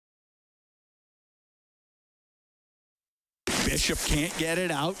Bishop can't get it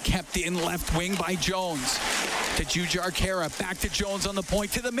out. Kept in left wing by Jones. To Jujhar Khaira. Back to Jones on the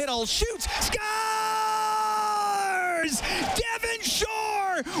point. To the middle. Shoots. Scores! Devon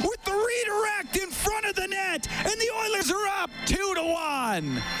Shore with the redirect in front of the net. And the Oilers are up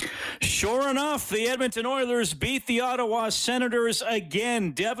 2-1. Sure enough, the Edmonton Oilers beat the Ottawa Senators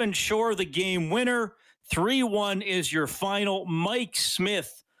again. Devon Shore, the game winner. 3-1 is your final. Mike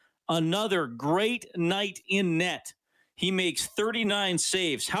Smith, another great night in net. He makes 39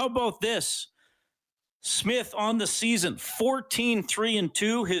 saves. How about this? Smith on the season,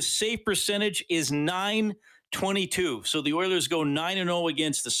 14-3-2. His save percentage is .922. So the Oilers go 9-0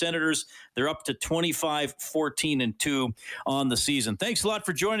 against the Senators. They're up to 25-14-2 on the season. Thanks a lot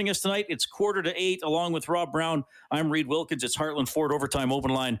for joining us tonight. It's 7:45 along with Rob Brown. I'm Reed Wilkins. It's Heartland Ford Overtime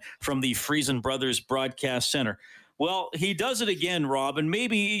Open Line from the Friesen Brothers Broadcast Center. Well, he does it again, Rob, and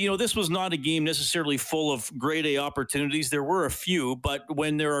maybe, this was not a game necessarily full of grade A opportunities. There were a few, but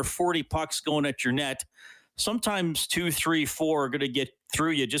when there are 40 pucks going at your net, sometimes 2, 3, 4 are going to get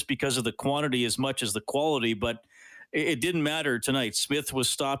through you just because of the quantity as much as the quality, but it didn't matter tonight. Smith was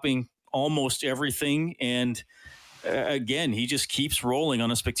stopping almost everything, and again, he just keeps rolling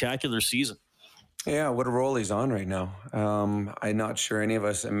on a spectacular season. Yeah, what a roll he's on right now. I'm not sure any of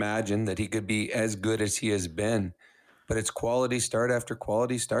us imagined that he could be as good as he has been. But it's quality start after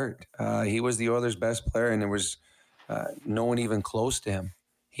quality start. He was the Oilers' best player, and there was no one even close to him.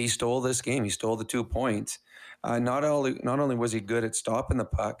 He stole this game. He stole the 2 points. Not only was he good at stopping the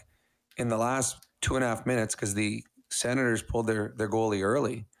puck in the last 2.5 minutes, because the Senators pulled their goalie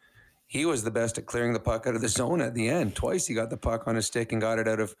early, he was the best at clearing the puck out of the zone at the end. Twice he got the puck on his stick and got it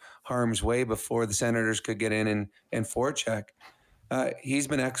out of harm's way before the Senators could get in and forecheck. He's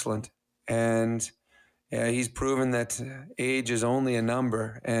been excellent. And he's proven that age is only a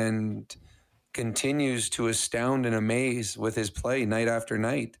number and continues to astound and amaze with his play night after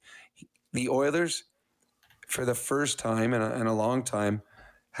night. The Oilers, for the first time in a long time,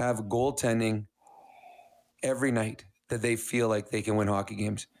 have goaltending every night that they feel like they can win hockey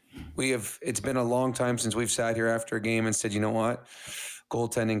games. It's been a long time since we've sat here after a game and said, you know what?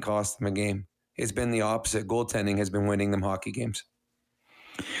 Goaltending cost them a game. It's been the opposite. Goaltending has been winning them hockey games.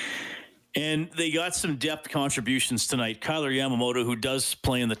 And they got some depth contributions tonight. Kyler Yamamoto, who does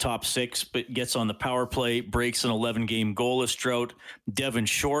play in the top 6, but gets on the power play, breaks an 11-game goalless drought. Devon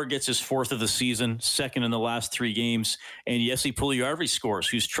Shore gets his 4th of the season, 2nd in the last 3 games. And Jesse Puljujarvi scores,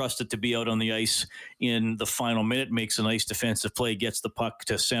 who's trusted to be out on the ice in the final minute, makes a nice defensive play, gets the puck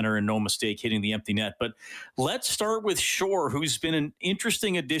to center, and no mistake hitting the empty net. But let's start with Shore, who's been an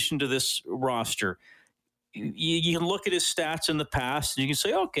interesting addition to this roster. You can look at his stats in the past and you can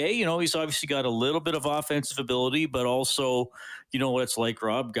say, okay, he's obviously got a little bit of offensive ability, but also, what it's like,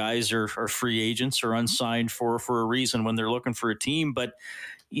 Rob, guys are free agents or unsigned for a reason when they're looking for a team, but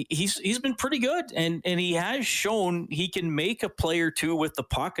he's been pretty good and he has shown he can make a play or two with the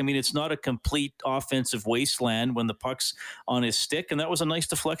puck. I mean, it's not a complete offensive wasteland when the puck's on his stick, and that was a nice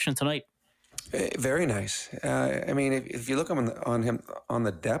deflection tonight. Very nice. If you look on him on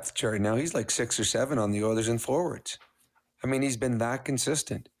the depth chart now, he's like 6 or 7 on the Oilers and forwards. I mean, he's been that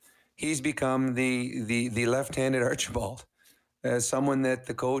consistent. He's become the left-handed Archibald, as someone that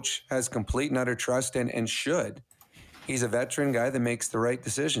the coach has complete and utter trust in and should. He's a veteran guy that makes the right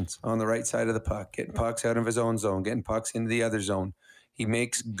decisions on the right side of the puck, getting pucks out of his own zone, getting pucks into the other zone. He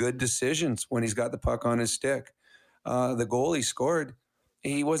makes good decisions when he's got the puck on his stick. The goal he scored,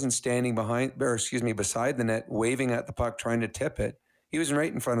 he wasn't standing beside the net, waving at the puck, trying to tip it. He was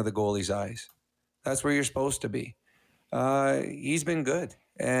right in front of the goalie's eyes. That's where you're supposed to be. He's been good.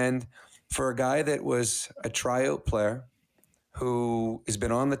 And for a guy that was a tryout player who has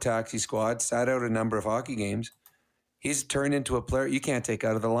been on the taxi squad, sat out a number of hockey games, he's turned into a player you can't take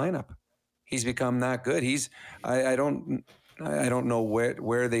out of the lineup. He's become that good. I don't know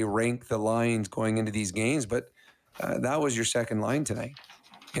where they rank the lines going into these games, but that was your second line tonight.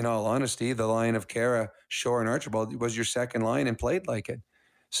 In all honesty, the line of Khaira, Shore, and Archibald was your second line and played like it.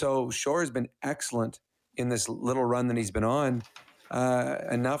 So Shore has been excellent in this little run that he's been on,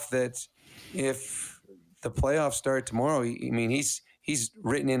 enough that if the playoffs start tomorrow, he's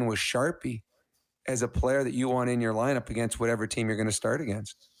written in with Sharpie as a player that you want in your lineup against whatever team you're going to start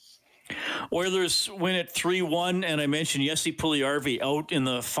against. Oilers win at 3-1, and I mentioned Jesse Puljujarvi out in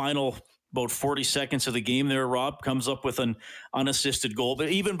the final about 40 seconds of the game there. Rob comes up with an unassisted goal. But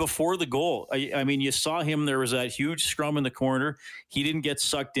even before the goal, you saw him. There was that huge scrum in the corner. He didn't get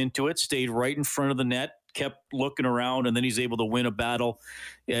sucked into it, stayed right in front of the net, kept looking around, and then he's able to win a battle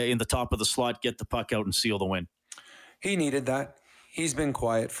in the top of the slot, get the puck out, and seal the win. He needed that. He's been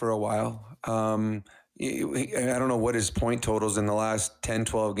quiet for a while. I don't know what his point totals in the last 10,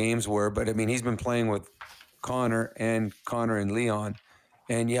 12 games were, but I mean, he's been playing with Connor and Leon,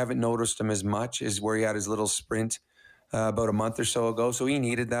 and you haven't noticed him as much as where he had his little sprint about a month or so ago. So he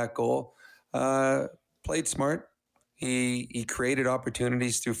needed that goal. Played smart. He created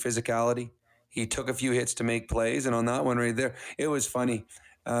opportunities through physicality. He took a few hits to make plays, and on that one right there, it was funny.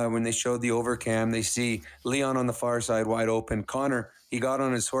 When they showed the overcam, they see Leon on the far side wide open. Connor, he got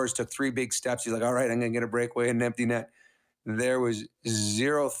on his horse, took 3 big steps. He's like, all right, I'm going to get a breakaway and an empty net. There was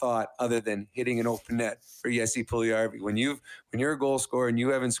zero thought other than hitting an open net for Jesse Puljujarvi. When you're a goal scorer and you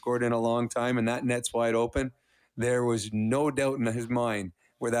haven't scored in a long time and that net's wide open, there was no doubt in his mind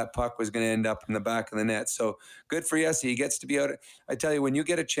where that puck was going to end up in the back of the net. So good for Jesse. He gets to be out. I tell you, when you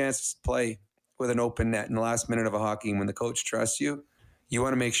get a chance to play with an open net in the last minute of a hockey game, when the coach trusts you, you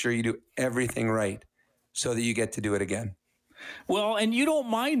want to make sure you do everything right so that you get to do it again. Well, and you don't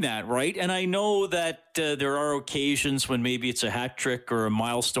mind that, right? And I know that there are occasions when maybe it's a hat trick or a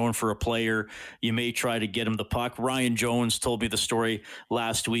milestone for a player. You may try to get him the puck. Ryan Jones told me the story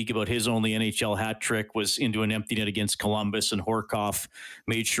last week about his only NHL hat trick was into an empty net against Columbus, and Horkoff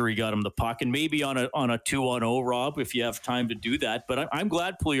made sure he got him the puck. And maybe on a 2-on-0, Rob, if you have time to do that. But I'm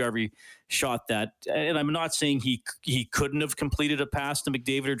glad Puljujarvi shot that. And I'm not saying he couldn't have completed a pass to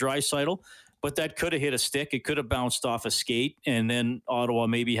McDavid or Draisaitl, but that could have hit a stick. It could have bounced off a skate, and then Ottawa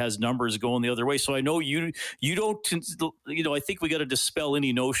maybe has numbers going the other way. So I know you don't, I think we got to dispel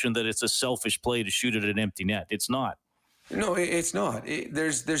any notion that it's a selfish play to shoot at an empty net. It's not. No, it's not.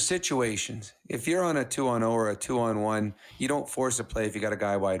 There's situations. If you're on a 2-on-0 or a 2-on-1, you don't force a play if you got a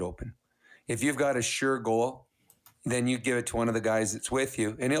guy wide open. If you've got a sure goal, then you give it to one of the guys that's with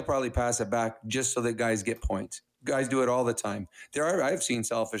you, and he'll probably pass it back just so that guys get points. Guys do it all the time. I've seen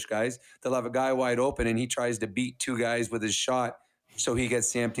selfish guys. They'll have a guy wide open and he tries to beat 2 guys with his shot so he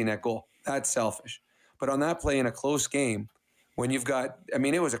gets the empty net goal. That's selfish. But on that play in a close game, when you've got,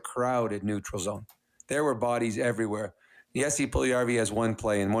 it was a crowded neutral zone. There were bodies everywhere. Jesse Puljujarvi has one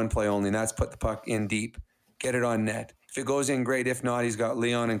play and one play only, and that's put the puck in deep, get it on net. If it goes in, great. If not, he's got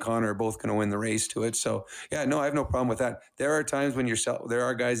Leon and Connor are both going to win the race to it. So, yeah, no, I have no problem with that. There are times when there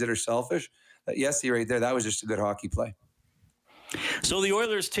are guys that are selfish. Yes, right there. That was just a good hockey play. So the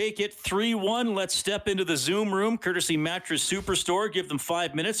Oilers take it 3-1. Let's step into the Zoom room, courtesy Mattress Superstore. Give them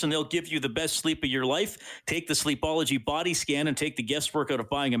 5 minutes, and they'll give you the best sleep of your life. Take the Sleepology body scan and take the guesswork out of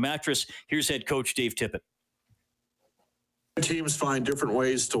buying a mattress. Here's head coach Dave Tippett. Teams find different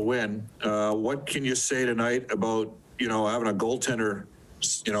ways to win. What can you say tonight about, having a goaltender,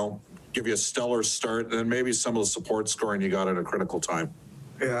 give you a stellar start, and then maybe some of the support scoring you got at a critical time?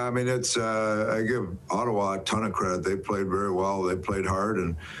 Yeah, I give Ottawa a ton of credit. They played very well. They played hard,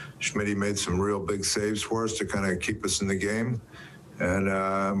 and Schmidt made some real big saves for us to kind of keep us in the game. And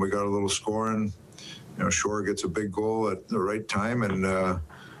we got a little scoring. Shore gets a big goal at the right time, and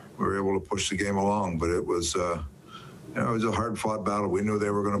we were able to push the game along. But it was a hard-fought battle. We knew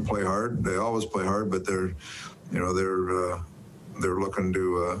they were going to play hard. They always play hard, but they're looking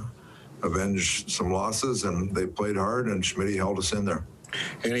to avenge some losses, and they played hard, and Schmidt held us in there.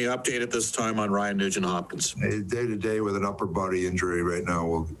 Any update at this time on Ryan Nugent-Hopkins? Day-to-day with an upper body injury right now.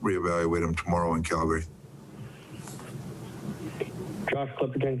 We'll reevaluate him tomorrow in Calgary. Josh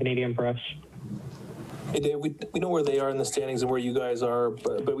Clipperton, Canadian Press. Hey, Dave, we know where they are in the standings and where you guys are,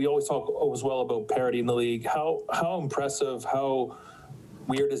 but we always talk as well about parity in the league. How impressive, how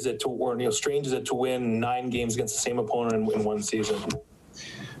weird is it strange is it to win 9 games against the same opponent in one season?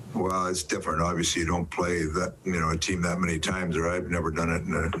 Well, it's different. Obviously, you don't play that, a team that many times, or I've never done it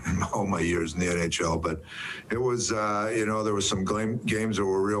in all my years in the NHL. But it was, there was some games that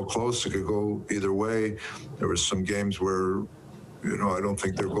were real close. It could go either way. There was some games where, I don't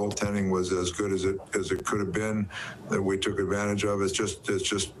think their goaltending was as good as it could have been, that we took advantage of. It's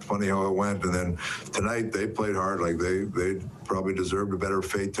just funny how it went. And then tonight they played hard. Like they probably deserved a better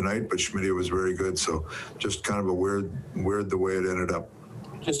fate tonight, but Schmidt was very good. So just kind of a weird the way it ended up.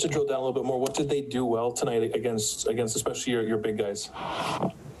 Just to drill down a little bit more, what did they do well tonight against especially your big guys?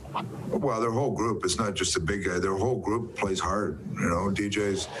 Well, their whole group, it's not just a big guy. Their whole group plays hard.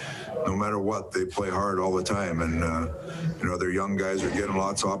 DJs, no matter what, they play hard all the time. And, their young guys are getting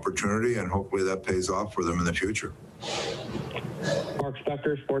lots of opportunity, and hopefully that pays off for them in the future. Mark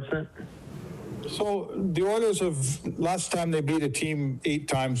Spector, Sportsnet. So the Oilers last time they beat a team 8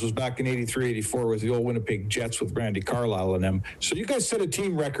 times was back in 83-84 with the old Winnipeg Jets with Randy Carlyle and them. So you guys set a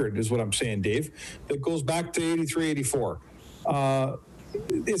team record, is what I'm saying, Dave, that goes back to 83-84.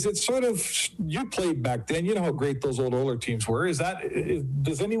 Is it sort of, you played back then, you know how great those old Oilers teams were.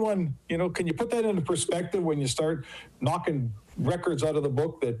 Does anyone, can you put that into perspective when you start knocking records out of the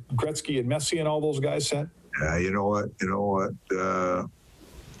book that Gretzky and Messi and all those guys set? You know what?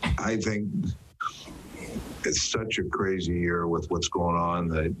 I think it's such a crazy year with what's going on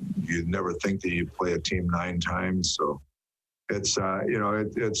that you'd never think that you'd play a team 9 times. So it's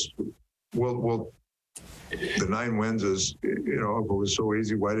we'll the 9 wins is, if it was so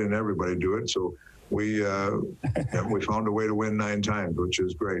easy, why didn't everybody do it? So we found a way to win 9 times, which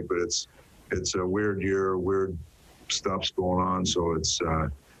is great. But it's a weird year, weird stuff's going on. So it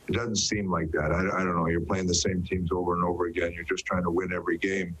doesn't seem like that. I don't know. You're playing the same teams over and over again. You're just trying to win every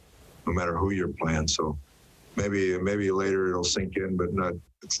game, no matter who you're playing. So maybe later it'll sink in, but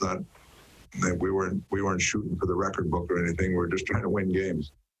it's not. We weren't shooting for the record book or anything. We're just trying to win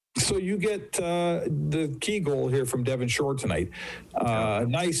games. So you get the key goal here from Devin Shore tonight. A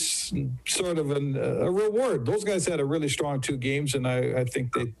nice sort of a reward. Those guys had a really strong 2 games, and I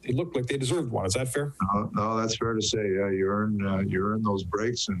think they looked like they deserved one. Is that fair? No, that's fair to say. Yeah, you earn those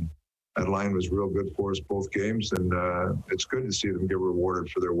breaks, and that line was real good for us both games, and it's good to see them get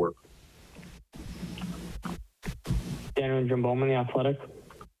rewarded for their work. Daniel Jim Bowman, The Athletic.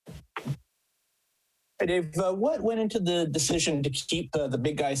 Hey, Dave, what went into the decision to keep the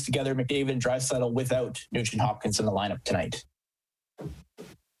big guys together, McDavid and Draisaitl, without Nugent Hopkins in the lineup tonight?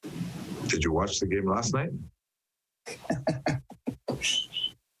 Did you watch the game last night?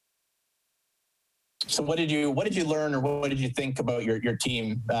 So what did you learn, or what did you think about your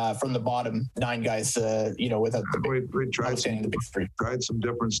team from the bottom 9 guys? Without the we tried the big 3. Tried some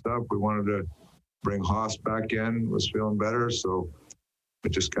different stuff. We wanted to bring Haas back in. Was feeling better, so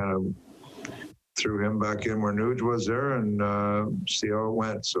we just kind of threw him back in where Nuge was there and see how it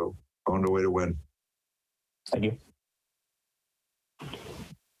went. So found a way to win. Thank you.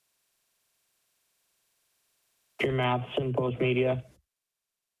 Your Matheson, Post Media.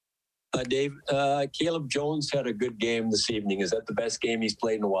 Dave, Caleb Jones had a good game this evening. Is that the best game he's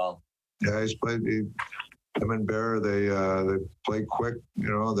played in a while? Yeah, he's played. Him and Bear, they play quick.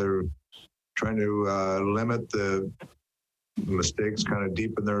 They're trying to limit the mistakes kind of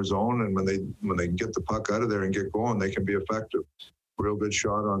deep in their zone, and when they get the puck out of there and get going, they can be effective. Real good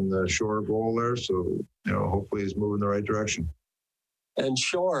shot on the Shore goal there, so hopefully he's moving in the right direction. And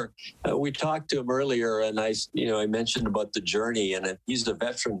Shore, we talked to him earlier, and I mentioned about the journey, and he's a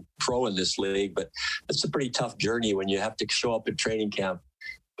veteran pro in this league, but it's a pretty tough journey when you have to show up at training camp,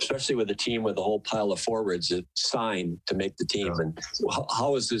 especially with a team with a whole pile of forwards that signed to make the team. Yeah. And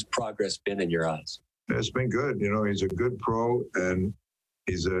how has his progress been in your eyes? It's been good. He's a good pro, and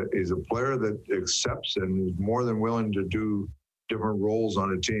he's a player that accepts and is more than willing to do different roles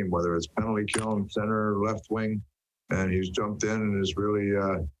on a team, whether it's penalty kill, center, left wing, and he's jumped in and has really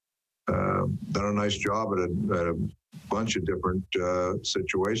done a nice job at a bunch of different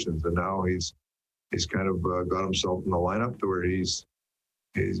situations. And now he's kind of got himself in the lineup to where he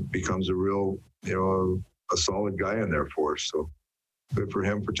becomes a real a solid guy in there for us. So good for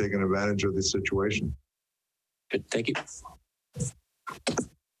him for taking advantage of the situation. Good. Thank you.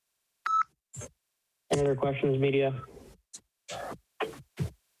 Any other questions, media?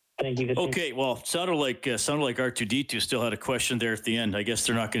 Thank you. Okay, well, sounded like R2D2 still had a question there at the end. I guess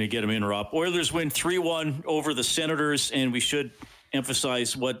they're not going to get him in, Rob. Oilers win 3-1 over the Senators, and we should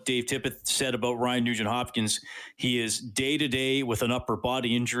emphasize what Dave Tippett said about Ryan Nugent-Hopkins. He is day-to-day with an upper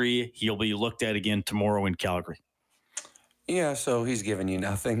body injury. He'll be looked at again tomorrow in Calgary. Yeah, so he's giving you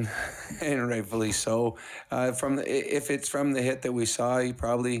nothing, and rightfully so. If it's from the hit that we saw, he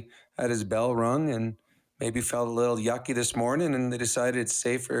probably had his bell rung and maybe felt a little yucky this morning, and they decided it's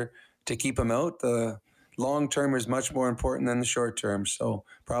safer to keep him out. The long term is much more important than the short term, so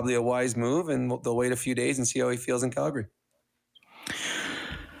probably a wise move, and they'll wait a few days and see how he feels in Calgary.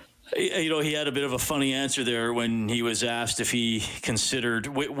 He had a bit of a funny answer there when he was asked if he considered,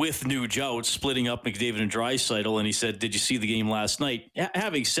 with Nuge out, splitting up McDavid and Draisaitl, and he said, "Did you see the game last night?"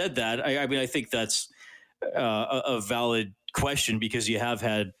 Having said that, I think that's a valid question, because you have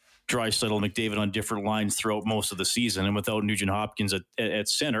had Draisaitl and McDavid on different lines throughout most of the season, and without Nugent-Hopkins at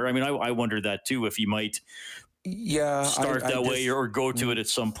center. I wonder that too, if he might start that way or go to it at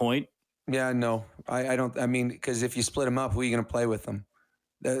some point. Yeah, no, I don't. Because if you split him up, who are you going to play with them?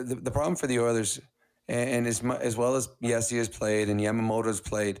 The problem for the Oilers, and as well as Yessi has played and Yamamoto's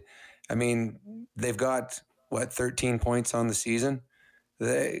played, they've got 13 points on the season.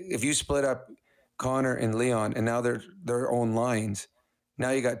 If you split up Connor and Leon, and now they're their own lines, now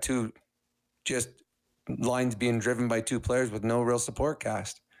you got two just lines being driven by two players with no real support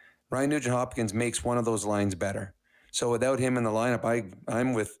cast. Ryan Nugent-Hopkins makes one of those lines better. So without him in the lineup,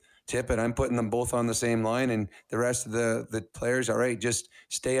 I'm with Tippett. I'm putting them both on the same line, and the rest of the players, all right, just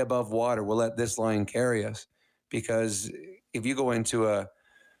stay above water. We'll let this line carry us, because if you go into a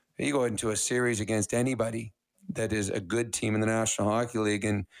series against anybody that is a good team in the National Hockey League,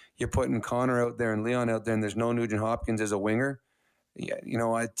 and you're putting Connor out there and Leon out there, and there's no Nugent Hopkins as a winger, yeah, you know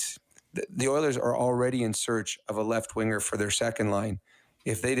what? The Oilers are already in search of a left winger for their second line.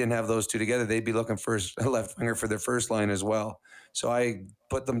 If they didn't have those two together, they'd be looking for a left winger for their first line as well. So I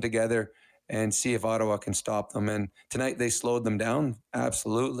put them together and see if Ottawa can stop them. And tonight they slowed them down,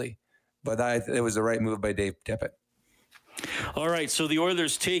 absolutely. But it was the right move by Dave Tippett. All right, so the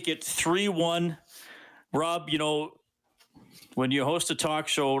Oilers take it 3-1. Rob, you know, when you host a talk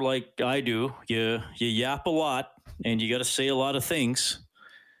show like I do, you yap a lot and you got to say a lot of things.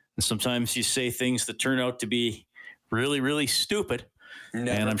 And sometimes you say things that turn out to be really, really stupid. Never.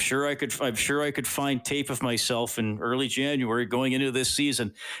 And I'm sure I could find tape of myself in early January going into this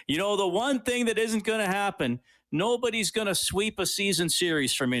season. You know, the one thing that isn't going to happen, nobody's going to sweep a season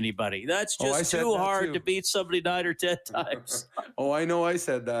series from anybody. That's just too hard to beat somebody 9 or 10 times. I know I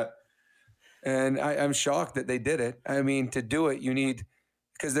said that. And I'm shocked that they did it. I mean, to do it, you need,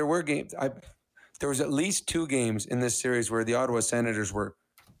 because there were games. There was at least 2 games in this series where the Ottawa Senators were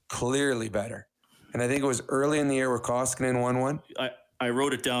clearly better. And I think it was early in the year where Koskinen won one. I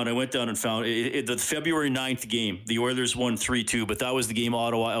wrote it down. I went down and found it. The February 9th game, the Oilers won 3-2, but that was the game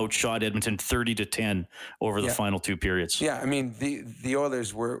Ottawa outshot Edmonton 30-10 over the final 2 periods. Yeah, I mean, the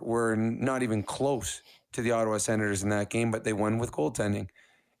Oilers were not even close to the Ottawa Senators in that game, but they won with goaltending.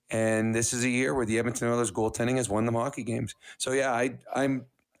 And this is a year where the Edmonton Oilers goaltending has won them hockey games. So yeah,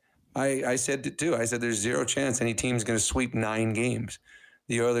 I said it too. I said there's zero chance any team's going to sweep 9 games.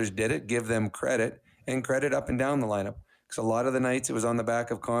 The Oilers did it. Give them credit, and credit up and down the lineup. Because a lot of the nights it was on the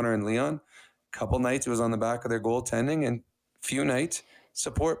back of Connor and Leon. A couple nights it was on the back of their goaltending, and few nights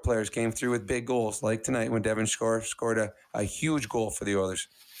support players came through with big goals, like tonight when Devin Shore scored a huge goal for the Oilers.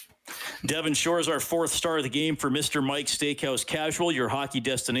 Devin Shore is our 4th star of the game for Mr. Mike's Steakhouse Casual, your hockey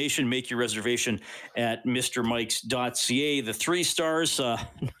destination. Make your reservation at mrmikes.ca. The 3 stars,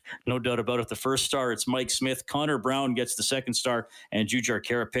 no doubt about it. The 1st star, it's Mike Smith. Connor Brown gets the 2nd star, and Jujhar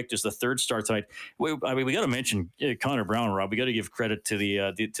Khaira picked as the 3rd star tonight. We got to mention Connor Brown, Rob. We got to give credit to the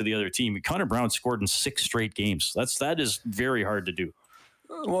other team. Connor Brown scored in 6 straight games. That is very hard to do.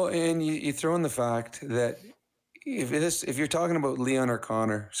 Well, and you throw in the fact that if you're talking about Leon or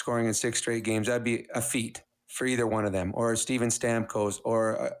Connor scoring in 6 straight games, that'd be a feat for either one of them, or Steven Stamkos,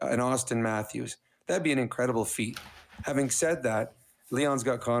 or an Austin Matthews. That'd be an incredible feat. Having said that, Leon's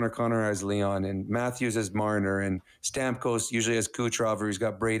got Connor has Leon, and Matthews has Marner, and Stamkos usually has Kucherov, or he's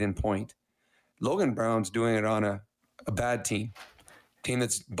got Braden Point. Logan Brown's doing it on a bad team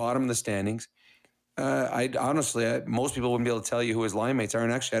that's bottom of the standings. Most people wouldn't be able to tell you who his line mates are,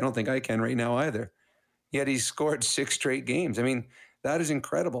 and actually, I don't think I can right now either. Yet he's scored 6 straight games. I mean, that is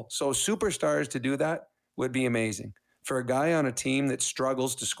incredible. So superstars to do that would be amazing. For a guy on a team that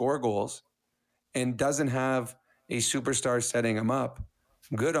struggles to score goals and doesn't have a superstar setting him up,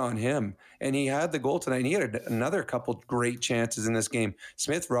 good on him. And he had the goal tonight, and he had another couple great chances in this game.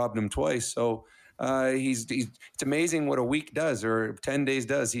 Smith robbed him twice. So it's amazing what a week does, or 10 days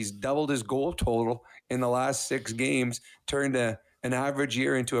does. He's doubled his goal total in the last 6 games, turned an average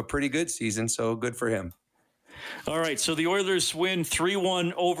year into a pretty good season. So good for him. All right, so the Oilers win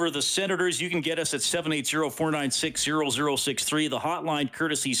 3-1 over the Senators. You can get us at 780-496-0063. The hotline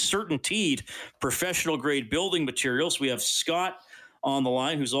courtesy CertainTeed professional-grade building materials. We have Scott on the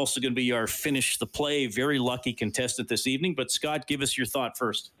line, who's also going to be our finish the play, very lucky contestant this evening. But, Scott, give us your thought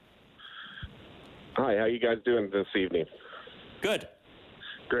first. Hi, how you guys doing this evening? Good.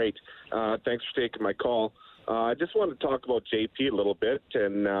 Great. Thanks for taking my call. I just want to talk about JP a little bit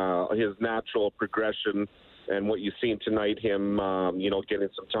and his natural progression and what you've seen tonight, him, getting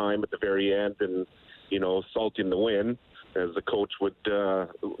some time at the very end and, salting the win, as the coach would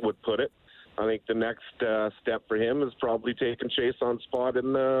put it. I think the next step for him is probably taking Chiasson's spot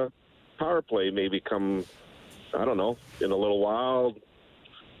in the power play, maybe come, I don't know, in a little while.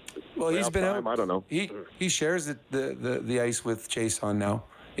 Well, he's been out. I don't know. He shares the ice with Chiasson now.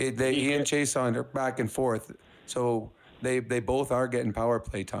 He and Chiasson are back and forth, so they both are getting power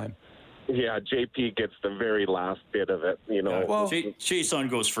play time. Yeah, JP gets the very last bit of it, Well, Chiasson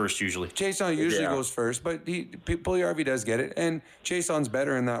goes first usually. Chiasson usually goes first, but Puljujarvi does get it, and Chiasson's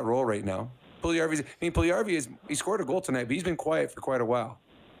better in that role right now. Puljujarvi he scored a goal tonight, but he's been quiet for quite a while.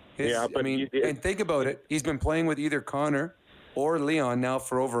 And think about it. He's been playing with either Connor or Leon now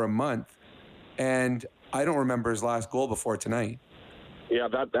for over a month, and I don't remember his last goal before tonight. Yeah,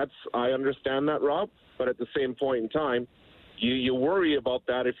 I understand that, Rob, but at the same point in time, you worry about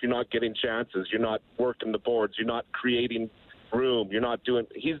that if you're not getting chances, you're not working the boards, you're not creating room,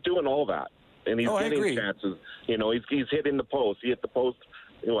 he's doing all that. and he's I getting agree. chances. You know, he's hitting the post. He hit the post,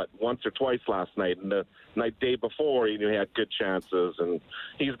 once or twice last night, and the day before he had good chances, and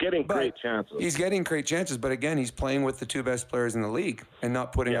he's getting great chances. He's getting great chances, but again, he's playing with the two best players in the league and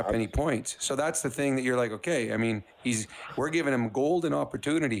not putting up any points. So that's the thing that you're like, okay, I mean, we're giving him golden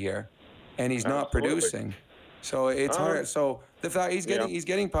opportunity here, and he's not producing. So it's hard. So the fact he's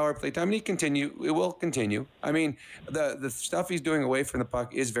getting power play time, and it will continue. I mean, the stuff he's doing away from the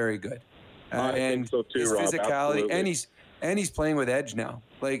puck is very good, I think so too, his Rob. physicality, Absolutely. and he's playing with edge now.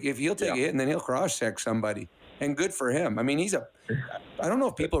 Like if he'll take a hit and then he'll cross check somebody, and good for him. I mean, I don't know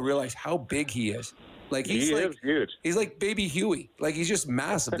if people realize how big he is. Like he is huge. He's like baby Huey. Like he's just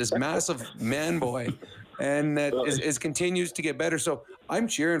massive, this massive man boy, and that is continues to get better. So I'm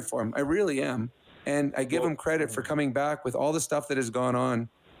cheering for him. I really am. And I give him credit for coming back with all the stuff that has gone on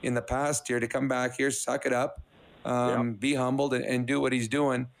in the past year to come back here, suck it up, be humbled, and do what he's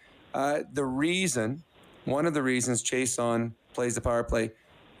doing. One of the reasons Chiasson plays the power play,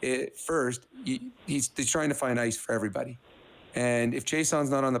 first, he's trying to find ice for everybody. And if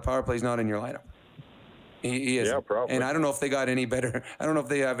Chiasson's not on the power play, he's not in your lineup. He is. Yeah, probably. And I don't know if they got any better. I don't know if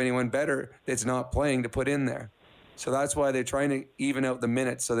they have anyone better that's not playing to put in there. So that's why they're trying to even out the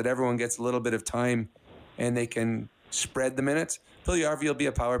minutes so that everyone gets a little bit of time and they can spread the minutes. Puljujarvi will be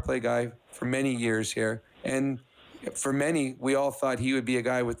a power play guy for many years here. And for many, we all thought he would be a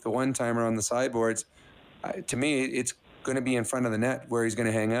guy with the one-timer on the sideboards. To me, it's going to be in front of the net where he's going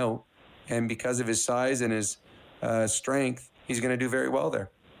to hang out. And because of his size and his strength, he's going to do very well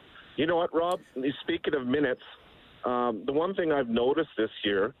there. You know what, Rob? Speaking of minutes, the one thing I've noticed this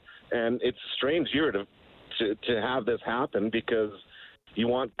year, and it's a strange year to have this happen because you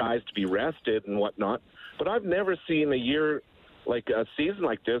want guys to be rested and whatnot. But I've never seen a season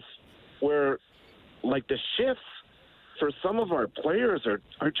like this where like the shifts for some of our players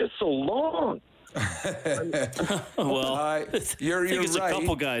are just so long. Well, you're it's right. A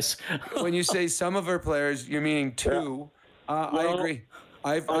couple guys. When you say some of our players, you're meaning two. I agree.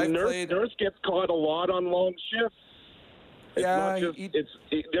 I've played. Nurse gets caught a lot on long shifts. It's not just, it's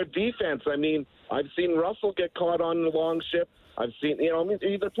their defense. I mean, I've seen Russell get caught on the long shift. I've seen,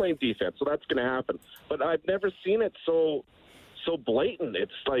 they're playing defense, so that's going to happen. But I've never seen it so blatant.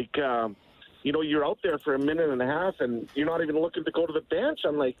 It's like, you're out there for a minute and a half, and you're not even looking to go to the bench.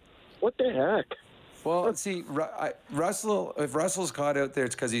 I'm like, what the heck? Well, let's see, Russell. If Russell's caught out there,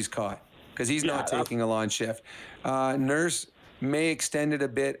 it's because he's caught, because he's not taking a long shift. Nurse may extend it a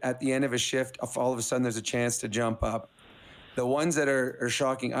bit at the end of a shift. If all of a sudden there's a chance to jump up. The ones that are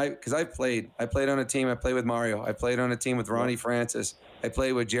shocking, because I played on a team. I played with Mario. I played on a team with Ronnie Francis. I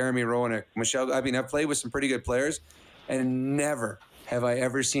played with Jeremy Roenick, Michelle. I mean, I've played with some pretty good players, and never have I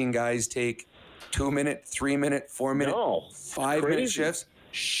ever seen guys take 2-minute, 3-minute, 4-minute, 5-minute shifts.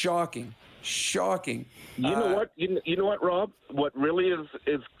 Shocking. You know what? You know what, Rob? What really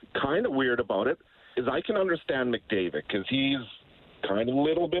is kind of weird about it is I can understand McDavid because he's kind of a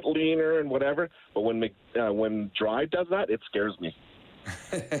little bit leaner and whatever, but when Dry does that, it scares me.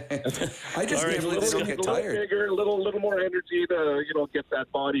 I just can't believe they don't get tired. Bigger, a little more energy to get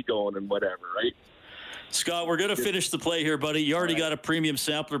that body going and whatever, right? Scott, we're going to finish the play here, buddy. You already got a premium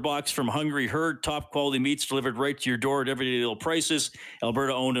sampler box from Hungry Herd. Top quality meats delivered right to your door at everyday low prices.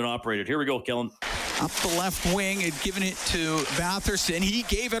 Alberta owned and operated. Here we go, Kellen. Up the left wing and giving it to Batherson. He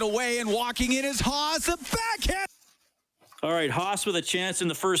gave it away, and walking in is Haas. A backhand. All right, Haas with a chance in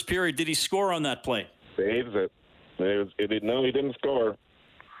the first period. Did he score on that play? Saves it. No, he didn't score.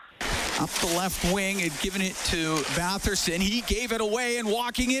 Up the left wing and giving it to Batherson. He gave it away, and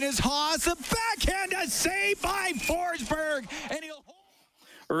walking in is Haas. A backhand, a save by Forsberg. And he'll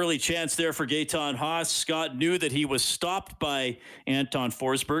Early chance there for Gaetan Haas. Scott knew that he was stopped by Anton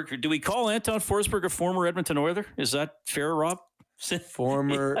Forsberg. Do we call Anton Forsberg a former Edmonton Oiler? Is that fair, Rob?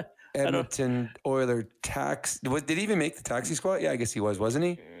 Former Edmonton Oiler did he even make the taxi squad? Yeah, I guess he wasn't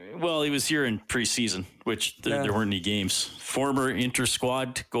he? Well, he was here in preseason, which there weren't any games. Former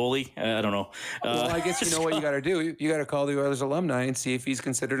inter-squad goalie. I don't know. Well, I guess you know what you got to do. You got to call the Oilers alumni and see if he's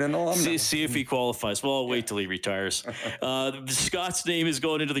considered an alumni. See if he qualifies. Well, I'll wait till he retires. Scott's name is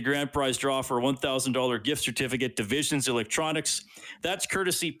going into the grand prize draw for a $1,000 gift certificate to Visions Electronics. That's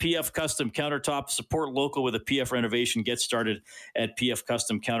courtesy PF Custom Countertops. Support local with a PF renovation. Get started at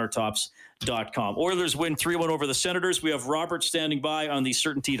pfcustomcountertops.com. Oilers win 3-1 over the Senators. We have Robert standing by on the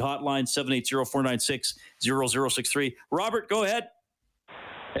Certainteed hotline, 780-496-0063. Robert, go ahead.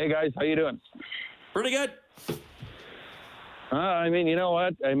 Hey, guys. How you doing? Pretty good. I mean, you know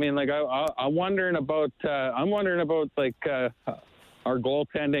what? I mean, like, I'm wondering about our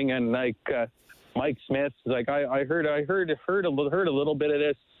goaltending and like Mike Smith. Like, I heard a little bit of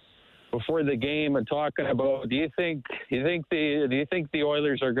this before the game and talking about, do you think the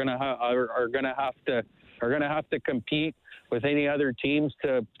Oilers are gonna have to compete with any other teams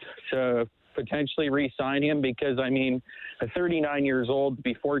to potentially re-sign him? Because I mean, at 39 years old, to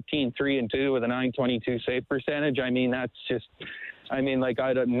be 14-3-2 with a .922 save percentage, I mean, that's just, I mean, like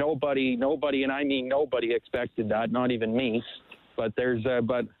nobody, and I mean nobody expected that, not even me. But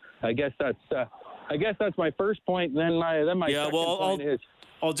but I guess that's my first point. And then my second point is.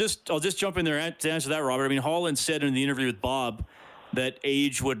 I'll just jump in there to answer that, Robert. I mean, Holland said in the interview with Bob that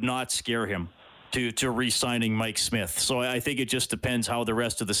age would not scare him to re-signing Mike Smith. So I think it just depends how the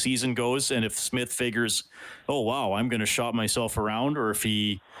rest of the season goes, and if Smith figures, oh wow, I'm going to shop myself around, or if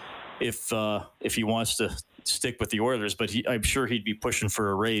he wants to stick with the Oilers. But I'm sure he'd be pushing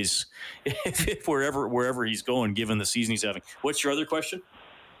for a raise if wherever he's going, given the season he's having. What's your other question?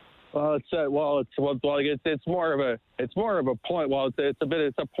 Well, it's more of a point. Well,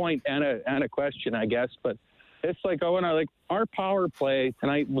 it's a point and a question, I guess. But it's like our power play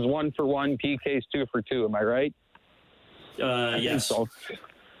tonight was 1-for-1, PK's 2-for-2. Am I right? Yes. So,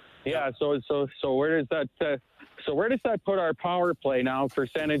 yeah. So where does that put our power play now,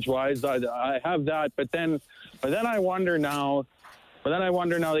 percentage wise? I have that, but then I wonder now. Like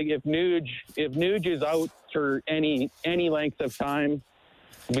if Nuge is out for any length of time.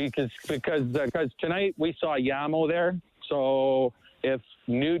 Because tonight we saw Yamo there. So if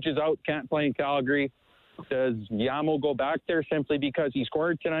Nuge is out, can't play in Calgary, does Yamo go back there simply because he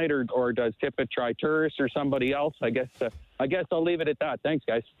scored tonight, or does Tippett try Turris or somebody else? I guess I'll leave it at that. Thanks,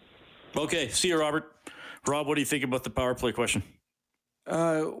 guys. Okay, see you, Robert. Rob, what do you think about the power play question?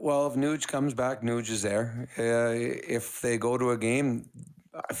 Well, if Nuge comes back, Nuge is there. If they go to a game,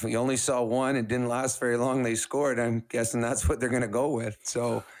 if we only saw one, it didn't last very long, they scored, I'm guessing that's what they're going to go with.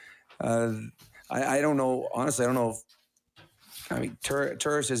 So I don't know. Honestly, I don't know.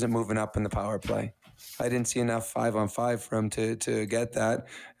 Turris isn't moving up in the power play. I didn't see enough 5-on-5 for him to get that.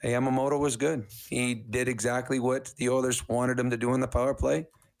 Yamamoto was good. He did exactly what the Oilers wanted him to do in the power play.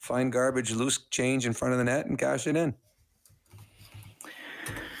 Find garbage, loose change in front of the net, and cash it in.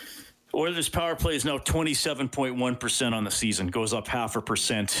 Oilers power play is now 27.1% on the season. Goes up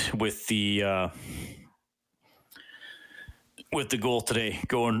 0.5% with the goal today,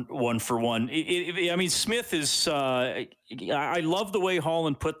 going 1-for-1. I mean, Smith is. I love the way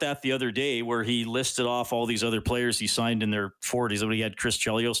Holland put that the other day, where he listed off all these other players he signed in their 40s. When he had Chris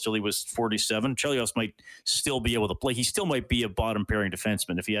Chelios till he was 47. Chelios might still be able to play. He still might be a bottom pairing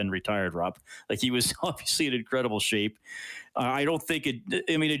defenseman if he hadn't retired, Rob. Like, he was obviously in incredible shape. I don't think it.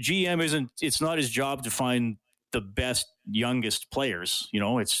 I mean, a GM isn't. It's not his job to find the best youngest players. You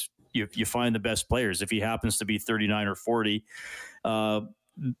know, it's you find the best players. If he happens to be 39 or 40,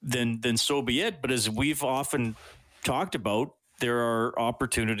 then so be it. But as we've often talked about, there are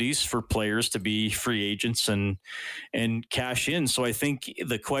opportunities for players to be free agents and cash in. So I think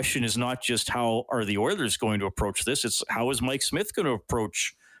the question is not just how are the Oilers going to approach this. It's how is Mike Smith going to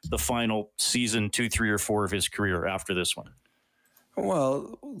approach the final season 2, 3, or 4 of his career after this one?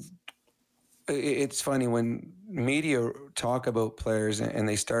 Well, it's funny when media talk about players and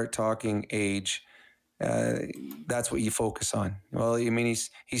they start talking age. That's what you focus on. Well, I mean,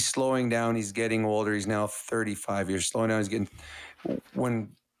 he's slowing down. He's getting older. He's now 35 years. Slowing down. He's getting. When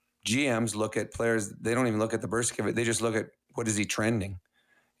GMs look at players, they don't even look at the burst of it. They just look at what is he trending.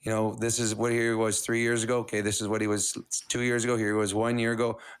 You know, this is what he was 3 years ago. Okay, this is what he was 2 years ago. Here he was 1 year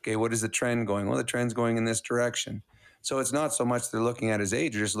ago. Okay, what is the trend going? Well, the trend's going in this direction. So it's not so much they're looking at his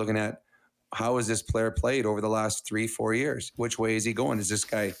age. They're just looking at how has this player played over the last 3-4 years? Which way is he going? Is this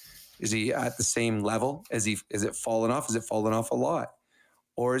guy, is he at the same level? Is it fallen off? Is it fallen off a lot?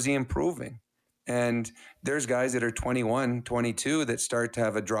 Or is he improving? And there's guys that are 21, 22 that start to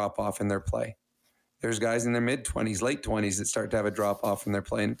have a drop off in their play. There's guys in their mid-20s, late 20s that start to have a drop-off in their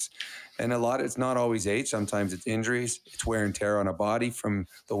play. And a lot, it's not always age. Sometimes it's injuries. It's wear and tear on a body from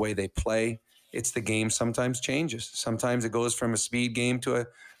the way they play. It's the game sometimes changes. Sometimes it goes from a speed game to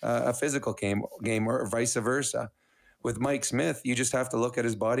a physical game or vice versa. With Mike Smith, you just have to look at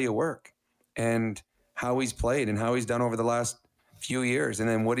his body of work and how he's played and how he's done over the last few years and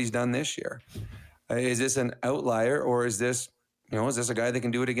then what he's done this year. Is this an outlier or is this a guy that can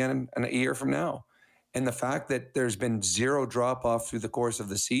do it again in a year from now? And the fact that there's been zero drop-off through the course of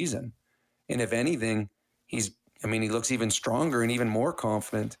the season, and if anything, he looks even stronger and even more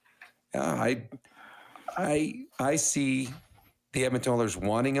confident. I see the Edmonton Oilers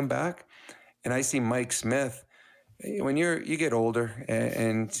wanting him back, and I see Mike Smith. When you get older,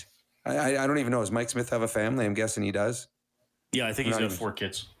 and I don't even know, does Mike Smith have a family? I'm guessing he does. Yeah, I think he's got 4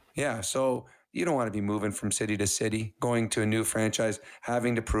 kids. Yeah, so You don't want to be moving from city to city, going to a new franchise,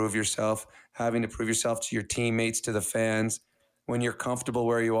 having to prove yourself to your teammates, to the fans. When you're comfortable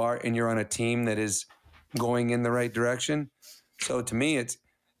where you are and you're on a team that is going in the right direction. So to me, it's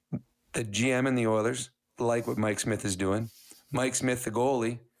the GM and the Oilers like what Mike Smith is doing. Mike Smith, the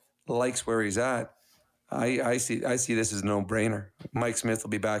goalie, likes where he's at. I see this as a no-brainer. Mike Smith will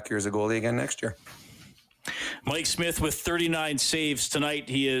be back here as a goalie again next year. Mike Smith with 39 saves tonight.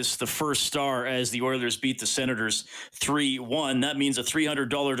 He is the first star as the Oilers beat the Senators 3-1. That means a $300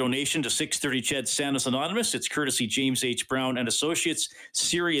 donation to 630 CHED Santa's Anonymous. It's courtesy James H. Brown and Associates,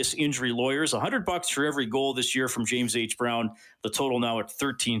 serious injury lawyers. $100 for every goal this year from James H. Brown. The total now at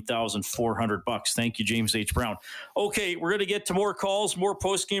 $13,400. Thank you, James H. Brown. Okay, we're going to get to more calls, more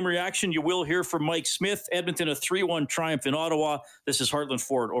post-game reaction. You will hear from Mike Smith. Edmonton, a 3-1 triumph in Ottawa. This is Heartland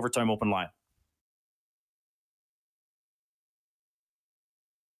Ford Overtime Open Line.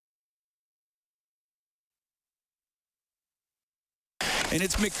 And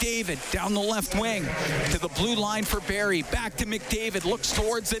it's McDavid down the left wing to the blue line for Barrie. Back to McDavid. Looks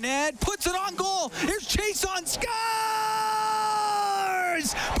towards the net. Puts it on goal. Here's Chiasson. Scores!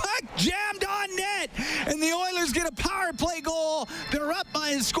 Puck jammed on net. And the Oilers get a power play goal. They're up by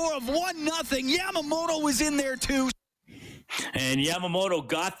a score of 1-0. Yamamoto was in there too. And Yamamoto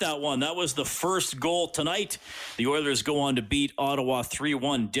got that one. That was the first goal tonight. The Oilers go on to beat Ottawa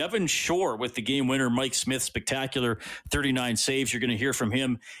 3-1. Devon Shore with the game winner. Mike Smith, spectacular 39 saves. You're going to hear from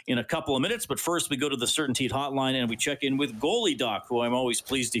him in a couple of minutes. But first, we go to the CertainTeed hotline and we check in with Goalie Doc, who I'm always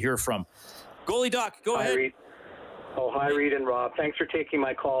pleased to hear from. Goalie Doc, go ahead. Reed. Hi, Reed and Rob. Thanks for taking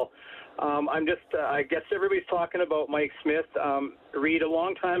my call. I guess everybody's talking about Mike Smith. Reed, a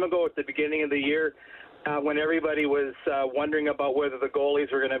long time ago at the beginning of the year, when everybody was wondering about whether the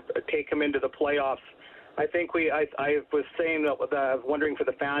goalies were going to take him into the playoffs, I think I was saying that I was wondering for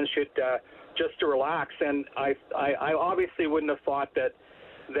the fans should just to relax, and I obviously wouldn't have thought that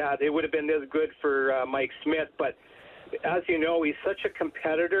it would have been this good for Mike Smith, but as you know, he's such a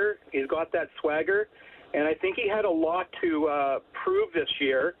competitor. He's got that swagger, and I think he had a lot to prove this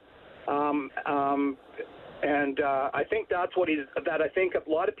year. And I think that's I think a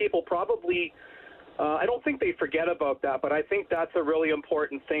lot of people probably. I don't think they forget about that, but I think that's a really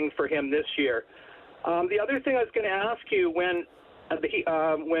important thing for him this year. The other thing I was going to ask you, when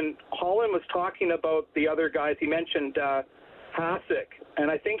Holland was talking about the other guys, he mentioned Hasek,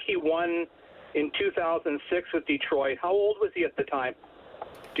 and I think he won in 2006 with Detroit. How old was he at the time?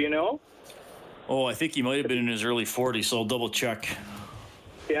 Do you know? Oh, I think he might have been in his early 40s, so I'll double check.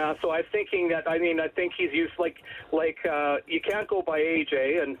 Yeah, so I'm thinking that, I think he's used, like you can't go by age,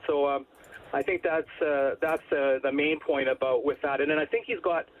 and so I think that's the main point about with that. And then I think he's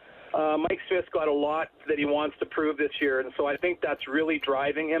got Mike Smith's got a lot that he wants to prove this year, and so I think that's really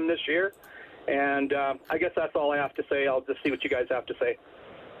driving him this year. And I guess that's all I have to say. I'll just see what you guys have to say.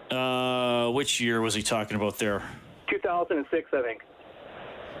 Which year was he talking about there? 2006, I think.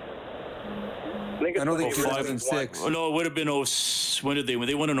 I don't think 2006. Oh, no, it would have been when did they win?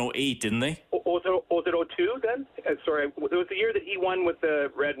 They won in 2008, didn't they? Was it 2002 then? Sorry, it was the year that he won with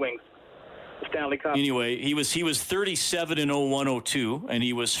the Red Wings. Stanley Cup. Anyway, he was 37 in 01-02, and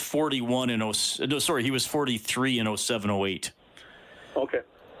he was 41 in he was 43 in 07-08. Okay.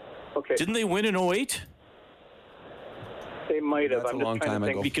 Didn't they win in 08? They might have. That's a long time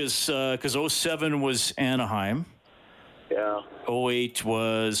ago. Because 07 was Anaheim. Yeah. 08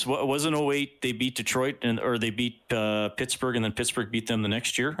 wasn't 08 they beat Detroit or they beat Pittsburgh, and then Pittsburgh beat them the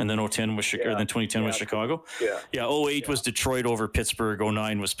next year, and then 2010 was Chicago, then 2010 was Chicago. Yeah. 08 was Detroit over Pittsburgh.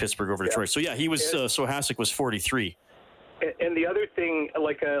 09 was Pittsburgh over Detroit. So yeah, he was so Hasek was 43. And the other thing,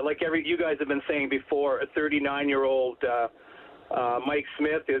 you guys have been saying before, a 39-year-old Mike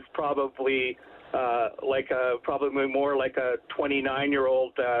Smith is probably probably more like a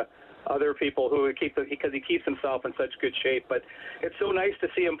 29-year-old. Other people because he keeps himself in such good shape. But it's so nice to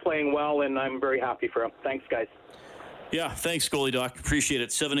see him playing well, and I'm very happy for him. Thanks, guys. Yeah, thanks, Goalie Doc. Appreciate it.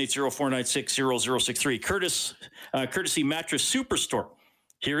 780-496-0063. Courtesy Mattress Superstore.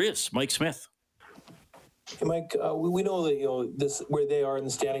 Here is Mike Smith. Hey, Mike, we know that this where they are in the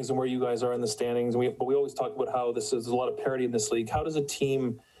standings and where you guys are in the standings. But we always talk about how there's a lot of parity in this league. How does a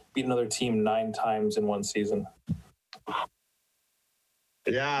team beat another team 9 times in one season?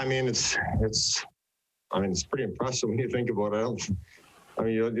 Yeah, it's pretty impressive when you think about it.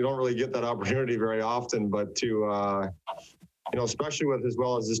 You don't really get that opportunity very often, but to, especially with as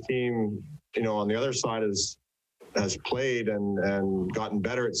well as this team, on the other side has played and gotten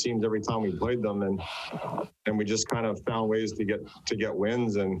better. It seems every time we played them, and we just kind of found ways to get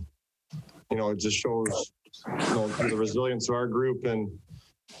wins, and it just shows the resilience of our group and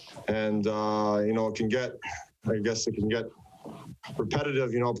And, it can get,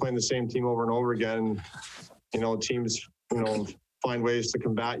 repetitive, playing the same team over and over again. Teams, find ways to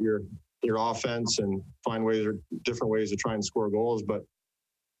combat your offense and find different ways to try and score goals. But,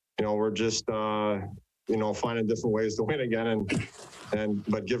 we're just, finding different ways to win again.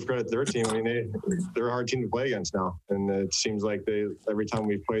 But give credit to their team. I mean, they're a hard team to play against now. And it seems like every time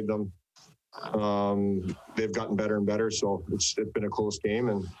we've played them, they've gotten better and better. So it's been a close game,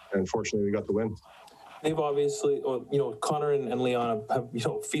 and fortunately we got the win. They've obviously, Connor and Leon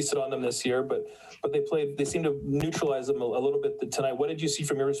have feasted on them this year, but they seem to neutralize them a little bit tonight. What did you see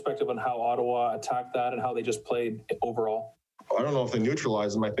from your perspective on how Ottawa attacked that and how they just played overall? I don't know if they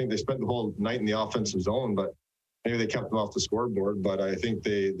neutralized them. I think they spent the whole night in the offensive zone, but maybe they kept them off the scoreboard. But I think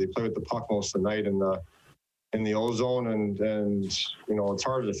they played with the puck most of the night in the O zone, and it's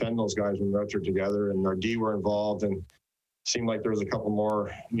hard to defend those guys when they're out there together. And our D were involved, and seemed like there was a couple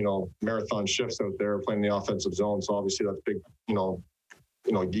more marathon shifts out there playing the offensive zone. So obviously that's big.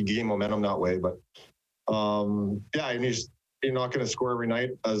 You gain momentum that way. But you're not going to score every night,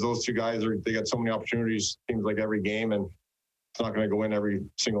 as those two guys they get so many opportunities. Seems like every game, and it's not going to go in every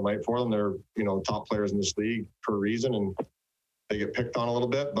single night for them. They're top players in this league for a reason, and they get picked on a little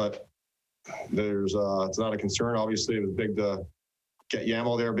bit, but it's not a concern. Obviously, it was big to get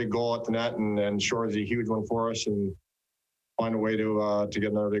Yamo there, big goal at the net, and Shore is a huge one for us, and find a way to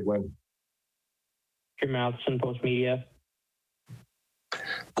get another big win. Jim Matheson, Post Media.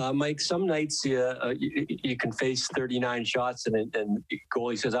 Mike, some nights you can face 39 shots and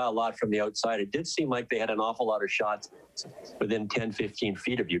goalie says, a lot from the outside. It did seem like they had an awful lot of shots within 10, 15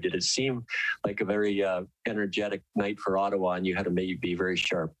 feet of you. Did it seem like a very energetic night for Ottawa, and you had to maybe be very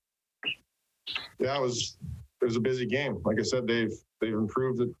sharp? Yeah, it was a busy game. Like I said, they've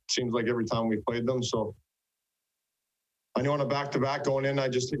improved. It seems like every time we've played them. So I know on a back-to-back going in, I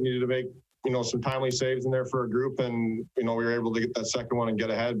just needed to make some timely saves in there for a group, and we were able to get that second one and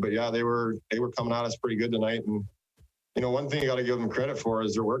get ahead. But yeah, they were coming at us pretty good tonight. And one thing you got to give them credit for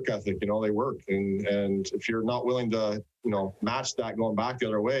is their work ethic. They work, and if you're not willing to match that going back the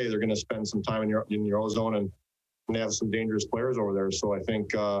other way, they're going to spend some time in your own zone, and they have some dangerous players over there. So I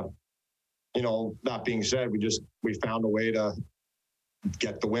think that being said, we found a way to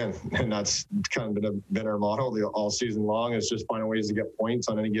get the win, and that's kind of been our motto all season long, is just finding ways to get points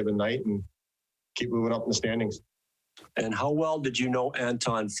on any given night and keep moving up in the standings. And how well did you know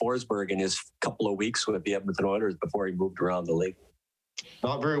Anton Forsberg in his couple of weeks with the Edmonton Oilers before he moved around the league?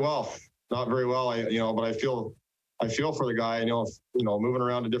 Not very well. But I feel for the guy. Moving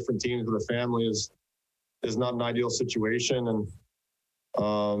around to different teams with a family is not an ideal situation, and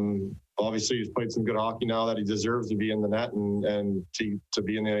obviously he's played some good hockey now that he deserves to be in the net and to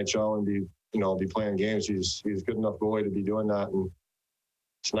be in the NHL and be playing games. He's a good enough goalie to be doing that, and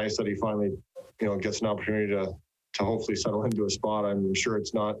it's nice that he finally gets an opportunity to hopefully settle into a spot. I'm sure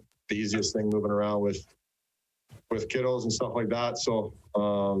it's not the easiest thing moving around with kiddos and stuff like that. So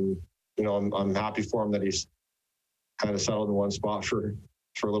I'm happy for him that he's kind of settled in one spot for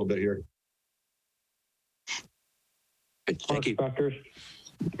a little bit here. Thank you.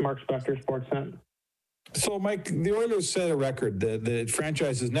 Mark Spector, Sportsnet. So, Mike, the Oilers set a record. The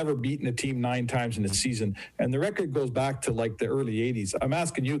franchise has never beaten a team 9 times in a season, and the record goes back to like the early 80s. I'm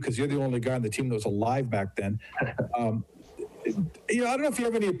asking you because you're the only guy on the team that was alive back then. I don't know if you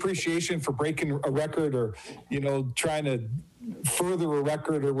have any appreciation for breaking a record or, trying to further a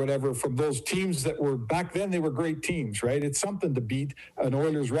record or whatever from those teams that were back then. They were great teams, right? It's something to beat an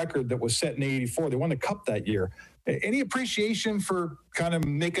Oilers record that was set in '84. They won the Cup that year. Any appreciation for kind of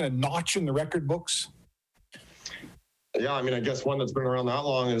making a notch in the record books? Yeah, I guess one that's been around that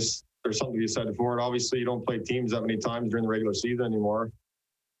long is there's something to be said for it. Obviously, you don't play teams that many times during the regular season anymore.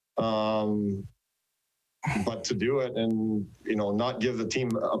 But to do it and, not give the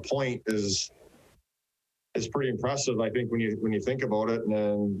team a point is pretty impressive, I think, when you think about it.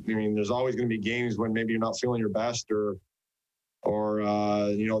 And there's always going to be games when maybe you're not feeling your best or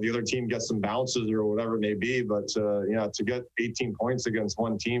the other team gets some bounces or whatever it may be. But, to get 18 points against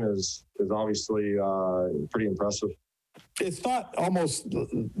one team is obviously pretty impressive. It's not almost,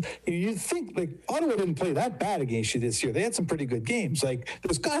 you think like Ottawa didn't play that bad against you this year. They had some pretty good games. Like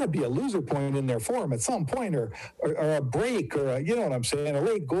there's got to be a loser point in there for them at some point or a break or you know what I'm saying, a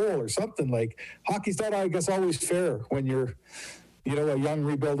late goal or something. Like hockey's not, I guess, always fair when you're, a young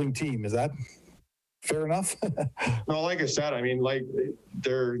rebuilding team. Is that fair enough? No, like I said,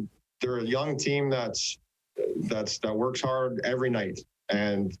 they're a young team that works hard every night,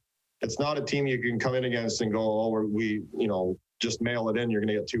 and it's not a team you can come in against and go, we just mail it in. You're going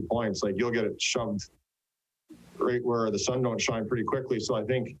to get 2 points. Like you'll get it shoved right where the sun don't shine pretty quickly. So I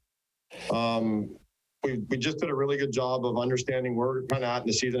think we just did a really good job of understanding where we're kind of at in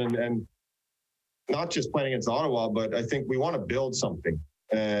the season, and not just playing against Ottawa, but I think we want to build something.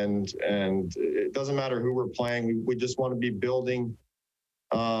 And it doesn't matter who we're playing. We just want to be building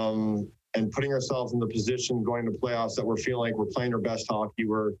and putting ourselves in the position going to playoffs that we're feeling like we're playing our best hockey.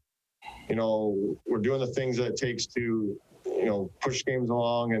 We're doing the things that it takes to, push games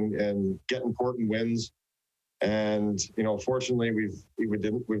along and get important wins. And, fortunately we've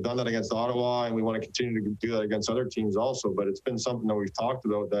done that against Ottawa, and we want to continue to do that against other teams also. But it's been something that we've talked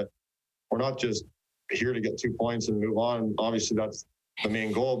about, that we're not just here to get 2 points and move on. Obviously that's the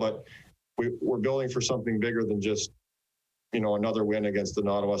main goal, but we're building for something bigger than just, another win against the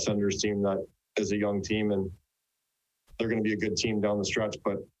Ottawa Senators team that is a young team, and they're going to be a good team down the stretch.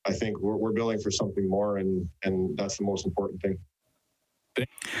 But I think we're building for something more, and that's the most important thing.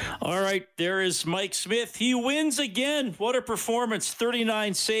 All right, there is Mike Smith. He wins again. What a performance.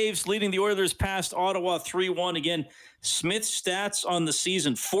 39 saves, leading the Oilers past Ottawa 3-1. Again, Smith's stats on the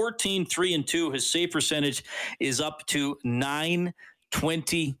season, 14-3-2. His save percentage is up to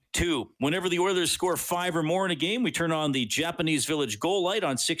 .922. Whenever the Oilers score 5 or more in a game, we turn on the Japanese Village goal light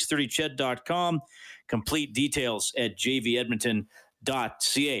on 630ched.com. Complete details at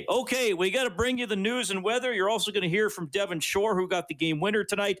jvedmonton.ca. Okay, we got to bring you the news and weather. You're also going to hear from Devon Shore, who got the game winner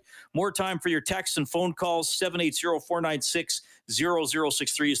tonight. More time for your texts and phone calls.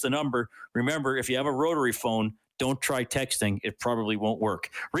 780-496-0063 is the number. Remember, if you have a rotary phone, don't try texting. It probably won't work.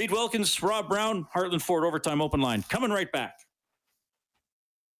 Reed Wilkins, Rob Brown, Heartland Ford Overtime Open Line. Coming right back.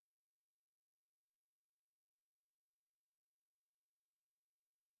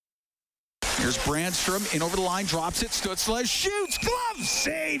 Here's Brandstrom in over the line, drops it. Stützle shoots, glove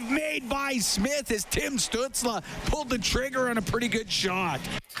save made by Smith as Tim Stützle pulled the trigger on a pretty good shot.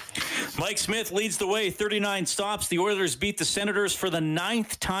 Mike Smith leads the way, 39 stops. The Oilers beat the Senators for the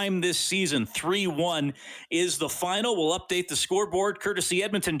 9th time this season. 3-1 is the final. We'll update the scoreboard courtesy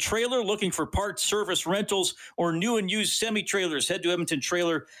Edmonton Trailer. Looking for parts, service, rentals, or new and used semi-trailers, head to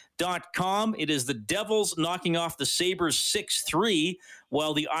edmontontrailer.com. It is the Devils knocking off the Sabres 6-3,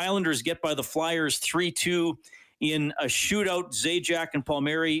 while the Islanders get by the Flyers 3-2 in a shootout. Zajac and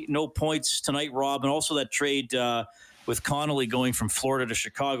Palmieri, no points tonight, Rob. And also that trade with Connolly going from Florida to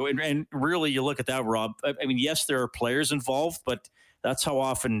Chicago. And really, you look at that, Rob. I mean, yes, there are players involved, but that's how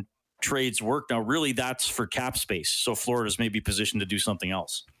often trades work. Now, really, that's for cap space. So Florida's maybe positioned to do something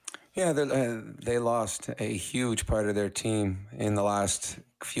else. Yeah, they lost a huge part of their team in the last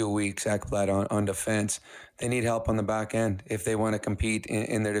few weeks, Ekblad on defense. They need help on the back end if they want to compete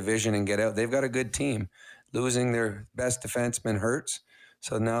in their division and get out. They've got a good team. Losing their best defenseman hurts.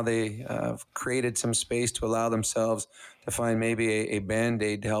 So now they created some space to allow themselves to find maybe a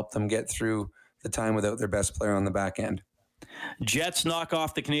Band-Aid to help them get through the time without their best player on the back end. Jets knock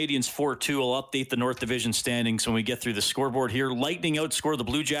off the Canadians 4-2. We'll update the North Division standings when we get through the scoreboard here. Lightning outscore the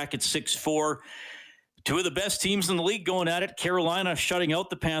Blue Jackets 6-4. Two of the best teams in the league going at it. Carolina shutting out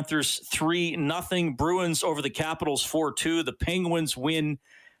the Panthers 3-0. Bruins over the Capitals 4-2. The Penguins win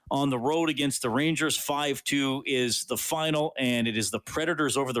on the road against the Rangers. 5-2 is the final, and it is the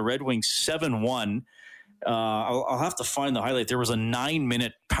Predators over the Red Wings 7-1. I'll have to find the highlight. There was a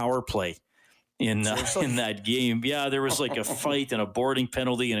 9-minute power play in that game. Yeah, there was like a fight and a boarding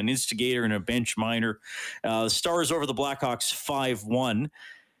penalty and an instigator and a bench minor. The Stars over the Blackhawks 5-1.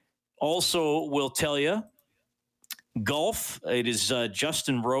 Also, we'll tell you, golf, it is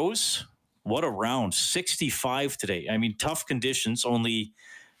Justin Rose. What a round. 65 today. I mean, tough conditions. You only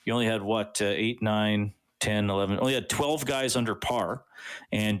had, 8, 9, 10, 11. Only had 12 guys under par.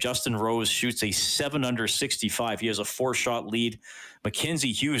 And Justin Rose shoots a 7 under 65. He has a 4-shot lead.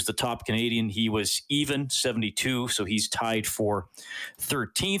 Mackenzie Hughes, the top Canadian, he was even, 72, so he's tied for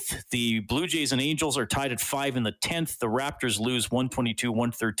 13th. The Blue Jays and Angels are tied at 5 in the 10th. The Raptors lose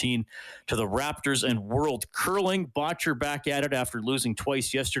 122-113 to the Raptors. And World Curling, Botcher back at it after losing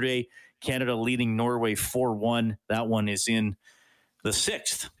twice yesterday. Canada leading Norway 4-1. That one is in the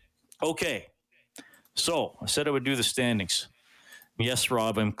 6th. Okay, so I said I would do the standings. Yes,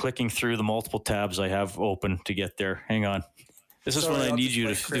 Rob, I'm clicking through the multiple tabs I have open to get there. Hang on. This is when I need you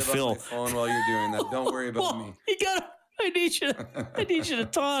to fill. My phone while you're doing that. Don't worry about me. I need you to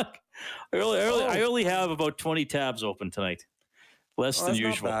talk. I only have about 20 tabs open tonight. Less than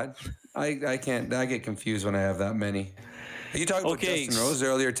usual. Not bad. I can't. I get confused when I have that many. You talked about Justin Rose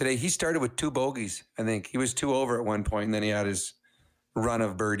earlier today. He started with 2 bogeys. I think he was 2 over at one point, and then he had his run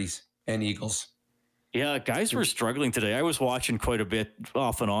of birdies and eagles. Yeah, guys were struggling today. I was watching quite a bit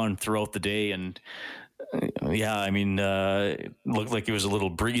off and on throughout the day, and Yeah, I mean, it looked like it was a little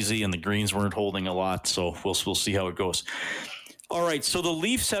breezy and the greens weren't holding a lot, so we'll see how it goes. All right, so the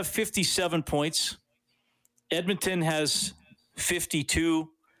Leafs have 57 points. Edmonton has 52.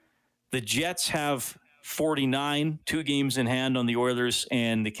 The Jets have 49, 2 games in hand on the Oilers,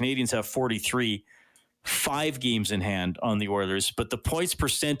 and the Canadiens have 43, 5 games in hand on the Oilers. But the points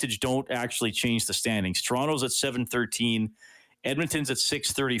percentage don't actually change the standings. Toronto's at 713, Edmonton's at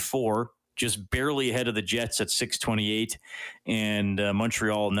 634, just barely ahead of the Jets at 628, and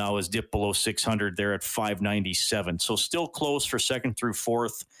Montreal now is dipped below 600. They're at 597, so still close for second through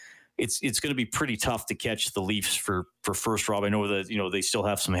fourth. It's going to be pretty tough to catch the Leafs for first, Rob. I know that they still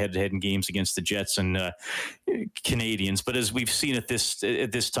have some head-to-head in games against the Jets and Canadians, but as we've seen at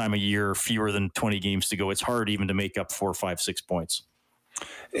this time of year, fewer than 20 games to go, it's hard even to make up 4, 5, 6 points.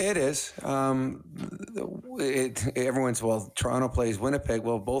 It is. Toronto plays Winnipeg.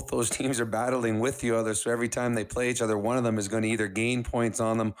 Well, both those teams are battling with the other. So every time they play each other, one of them is going to either gain points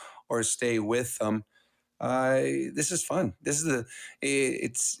on them or stay with them. This is fun. This is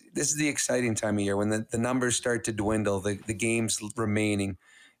the exciting time of year when the numbers start to dwindle, the games remaining.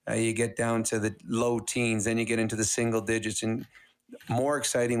 You get down to the low teens, then you get into the single digits, and more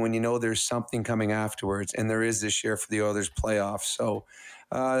exciting when you know there's something coming afterwards, and there is this year for the Oilers playoffs. So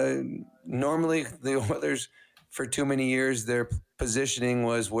normally the Oilers, for too many years, their positioning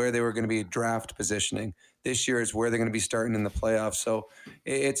was where they were going to be draft positioning. This year is where they're going to be starting in the playoffs. So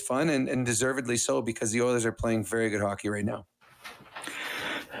it's fun and deservedly so, because the Oilers are playing very good hockey right now.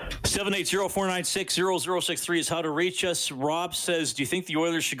 780-496-0063 is how to reach us. Rob says, do you think the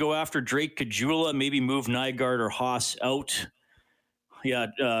Oilers should go after Drake Caggiula, maybe move Nygaard or Haas out? Yeah,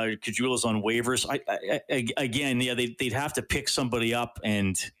 Caggiula's on waivers. They'd have to pick somebody up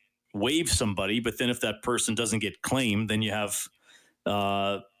and waive somebody, but then if that person doesn't get claimed, then you have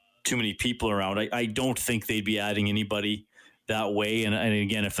too many people around. I don't think they'd be adding anybody that way. And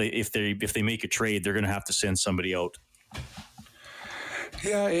again, if they make a trade, they're going to have to send somebody out.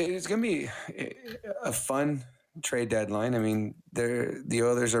 Yeah, it's going to be a fun trade deadline. I mean, the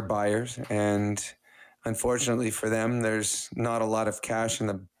Oilers are buyers, and unfortunately for them, there's not a lot of cash in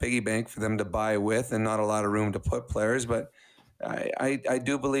the piggy bank for them to buy with, and not a lot of room to put players. But I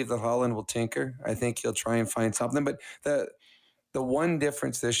do believe that Holland will tinker. I think he'll try and find something. But the one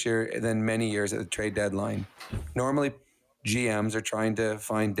difference this year than many years at the trade deadline, normally GMs are trying to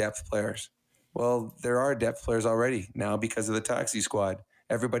find depth players. Well, there are depth players already now because of the taxi squad.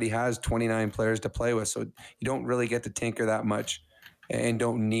 Everybody has 29 players to play with, so you don't really get to tinker that much and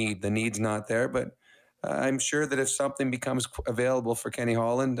don't need. The need's not there, but I'm sure that if something becomes available for Kenny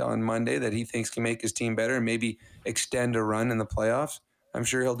Holland on Monday that he thinks can make his team better and maybe extend a run in the playoffs, I'm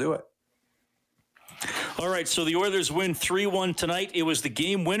sure he'll do it. All right, so the Oilers win 3-1 tonight. It was the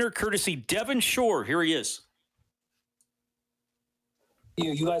game winner, courtesy Devin Shore. Here he is.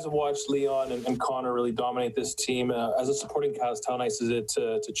 You guys have watched Leon and Connor really dominate this team. As a supporting cast, how nice is it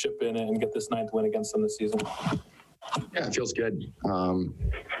to chip in and get this 9th win against them this season? Yeah, it feels good.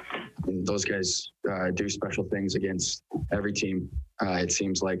 Those guys do special things against every team, it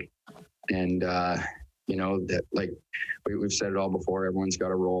seems like. And, that like we've said it all before, everyone's got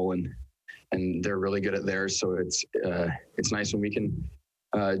a role and they're really good at theirs. So it's nice when we can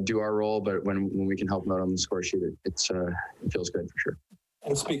do our role, but when we can help them out on the score sheet, it feels good for sure.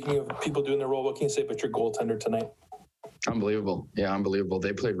 And speaking of people doing their role, what can you say about your goaltender tonight? Unbelievable. Yeah, unbelievable.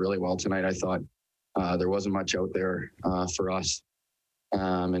 They played really well tonight. I thought there wasn't much out there for us.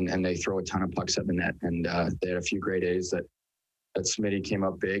 And they throw a ton of pucks at the net. And they had a few great A's that Smitty came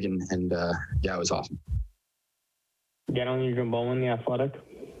up big. And it was awesome. General Nugent Bowman, The Athletic.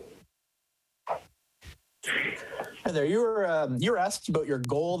 Hi there. You were asked about your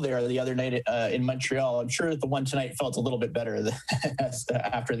goal there the other night in Montreal. I'm sure the one tonight felt a little bit better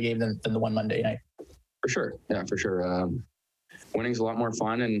after the game than the one Monday night. For sure. Yeah, for sure. Winning's a lot more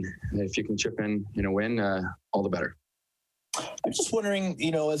fun, and if you can chip in, win, all the better. I'm just wondering,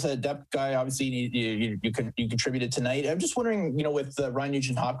 as a depth guy, obviously you contributed tonight. I'm just wondering, with Ryan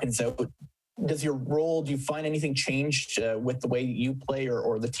Nugent-Hopkins out, do you find anything changed with the way you play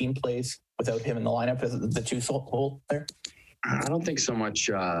or the team plays without him in the lineup as the two hole there? I don't think so much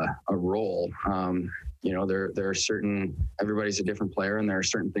a role. There are certain, everybody's a different player, and there are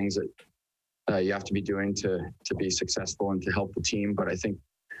certain things that you have to be doing to be successful and to help the team. But I think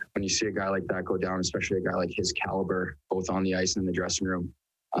when you see a guy like that go down, especially a guy like his caliber, both on the ice and in the dressing room,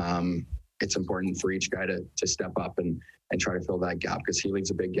 it's important for each guy to step up and try to fill that gap, because he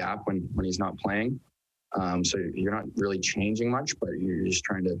leaves a big gap when he's not playing. So you're not really changing much, but you're just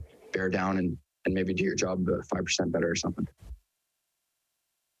trying to bear down and maybe do your job 5% better or something.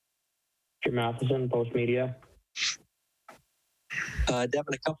 Jim Matheson, Post Media.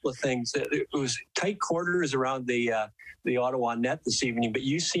 Devin, a couple of things. It was tight quarters around the Ottawa net this evening, but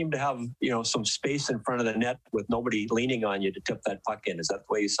you seem to have some space in front of the net with nobody leaning on you to tip that puck in. Is that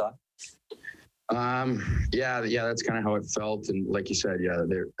the way you saw it? Yeah, that's kind of how it felt. And like you said, yeah,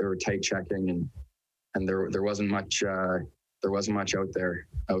 they were tight checking, and there wasn't much out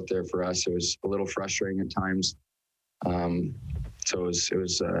there for us. It was a little frustrating at times. So it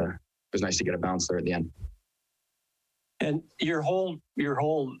was nice to get a bounce there at the end. And your whole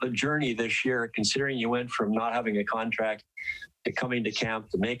journey this year, considering you went from not having a contract to coming to camp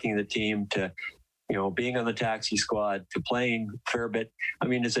to making the team to being on the taxi squad to playing a fair bit. I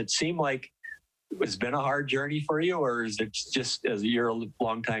mean, does it seem like it's been a hard journey for you, or is it just as you're a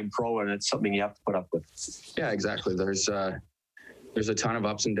long-time pro and it's something you have to put up with? Yeah, exactly. There's a ton of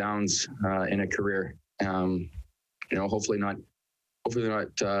ups and downs in a career. Hopefully not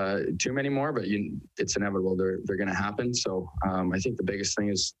too many more, but it's inevitable. They're going to happen. So I think the biggest thing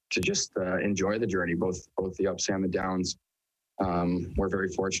is to just enjoy the journey, both the ups and the downs. We're very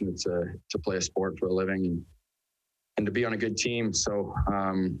fortunate to play a sport for a living and to be on a good team. So,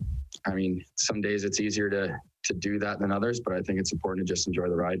 I mean, some days it's easier to do that than others, but I think it's important to just enjoy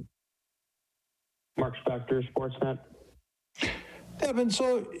the ride. Mark Spector, Sportsnet. Evan,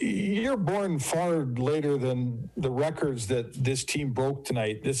 so you're born far later than the records that this team broke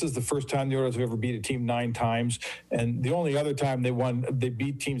tonight. This is the first time the Oilers have ever beat a team 9 times, and the only other time they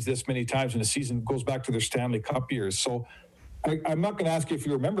beat teams this many times in a season goes back to their Stanley Cup years. So I'm not going to ask you if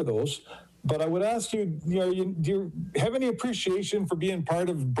you remember those, but I would ask you, do you have any appreciation for being part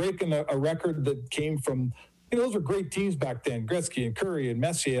of breaking a record that came from, those were great teams back then, Gretzky and Curry and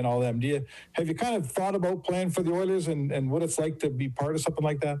Messier and all them. Have you kind of thought about playing for the Oilers and what it's like to be part of something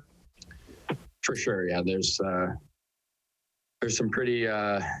like that? For sure, yeah. There's some pretty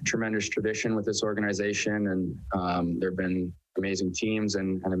tremendous tradition with this organization, and there have been amazing teams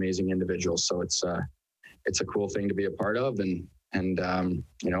and amazing individuals. So it's a cool thing to be a part of, and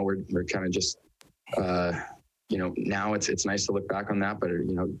we're kind of just now it's nice to look back on that, but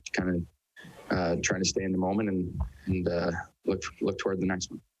kind of trying to stay in the moment and look toward the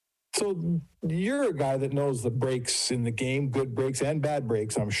next one. So you're a guy that knows the breaks in the game, good breaks and bad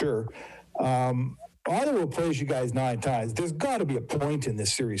breaks, I'm sure. Ottawa plays you guys 9 times. There's got to be a point in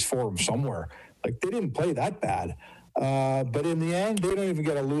this series for them somewhere. Like, they didn't play that bad. But in the end, they don't even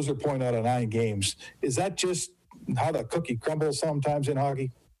get a loser point out of 9 games. Is that just how the cookie crumbles sometimes in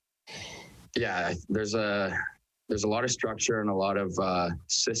hockey? Yeah, there's a lot of structure and a lot of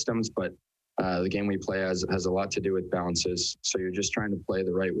systems, but the game we play has a lot to do with balances. So you're just trying to play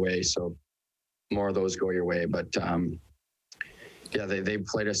the right way. So more of those go your way. But yeah, they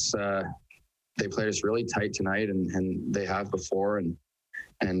played us. They played us really tight tonight, and they have before. And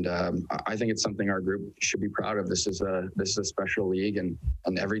I think it's something our group should be proud of. This is a special league, and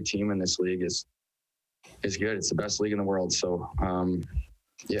every team in this league is good. It's the best league in the world. So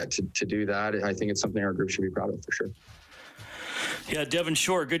yeah, to do that, I think it's something our group should be proud of for sure. Yeah, Devin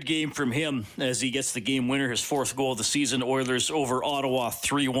Shore, good game from him as he gets the game winner, his 4th goal of the season. Oilers over Ottawa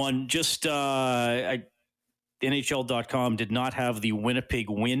 3-1. Just NHL.com did not have the Winnipeg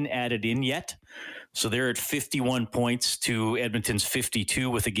win added in yet. So they're at 51 points to Edmonton's 52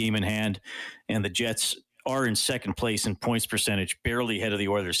 with a game in hand. And the Jets are in second place in points percentage, barely ahead of the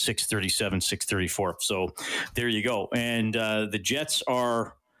Oilers, 637, 634. So there you go. And the Jets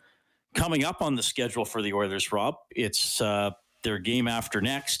are coming up on the schedule for the Oilers, Rob. It's their game after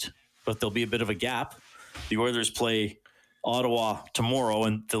next, but there'll be a bit of a gap. The Oilers play Ottawa tomorrow,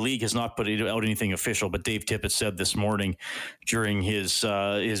 and the league has not put out anything official, but Dave Tippett said this morning during his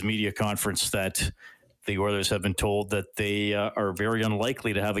media conference that the Oilers have been told that they are very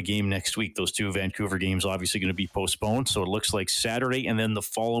unlikely to have a game next week. Those 2 Vancouver games obviously going to be postponed, so it looks like Saturday and then the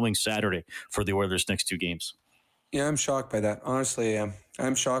following Saturday for the Oilers' next 2 games. Yeah, I'm shocked by that. Honestly,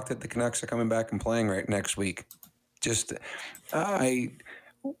 I'm shocked that the Canucks are coming back and playing right next week. Just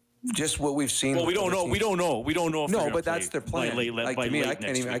what we've seen. Well, we don't know. We don't know. No, but that's their plan.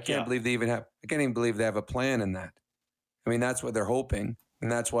 I can't believe they have a plan in that. I mean, that's what they're hoping,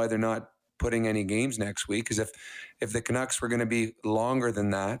 and that's why they're not putting any games next week. Because if the Canucks were going to be longer than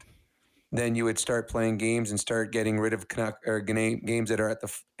that, then you would start playing games and start getting rid of games that are at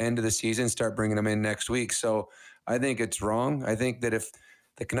the end of the season, start bringing them in next week. So I think it's wrong. I think that if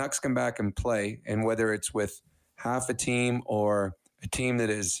the Canucks come back and play, and whether it's with half a team or a team that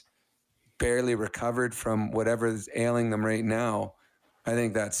is barely recovered from whatever is ailing them right now, I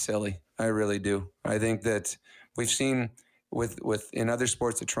think that's silly. I really do. I think that we've seen with in other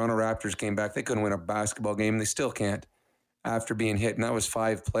sports, the Toronto Raptors came back. They couldn't win a basketball game. They still can't. after being hit, and that was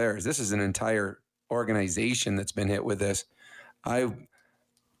 5 players. This is an entire organization that's been hit with this. I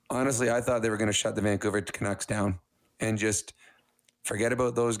thought they were going to shut the Vancouver Canucks down and just forget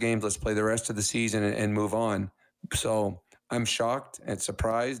about those games. Let's play the rest of the season and move on. So I'm shocked and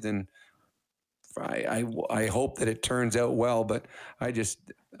surprised, and I hope that it turns out well, but I just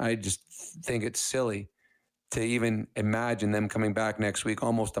think it's silly to even imagine them coming back next week,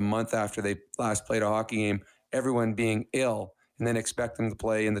 almost a month after they last played a hockey game, everyone being ill, and then expect them to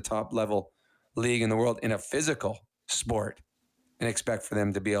play in the top level league in the world in a physical sport and expect for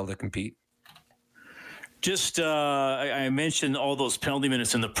them to be able to compete. Just, I mentioned all those penalty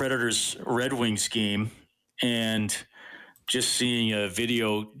minutes in the Predators Red Wings game, and just seeing a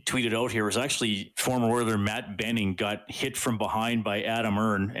video tweeted out here was actually former Oiler Matt Benning got hit from behind by Adam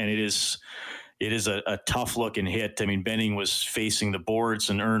Erne, and it is a tough looking hit. I mean, Benning was facing the boards,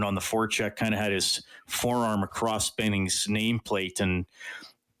 and Erne on the forecheck kind of had his forearm across Benning's nameplate and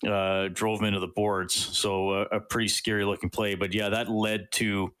drove him into the boards. So a pretty scary looking play. But yeah, that led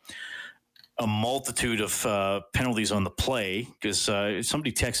to a multitude of penalties on the play, because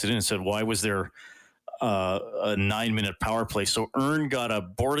somebody texted in and said, why was there a 9-minute power play? So Erne got a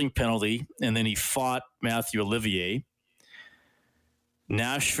boarding penalty, and then he fought Matthew Olivier.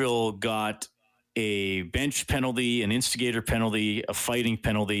 Nashville got a bench penalty, an instigator penalty, a fighting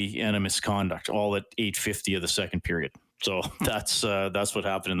penalty, and a misconduct, all at 8:50 of the second period. So that's what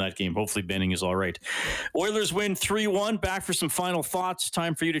happened in that game. Hopefully Benning is all right. Oilers win 3-1. Back for some final thoughts.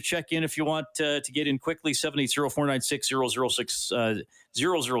 Time for you to check in if you want to get in quickly.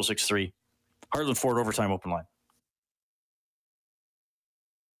 780-496-0063. Heartland Ford Overtime Open Line.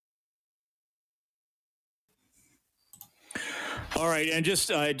 All right, and just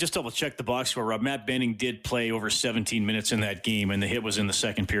double check the box score, Rob. Matt Benning did play over 17 minutes in that game, and the hit was in the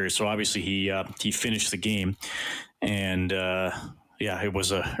second period. So obviously he finished the game, and it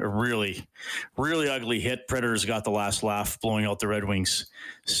was a really, really ugly hit. Predators got the last laugh, blowing out the Red Wings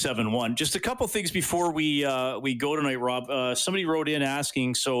 7-1. Just a couple things before we go tonight, Rob. Somebody wrote in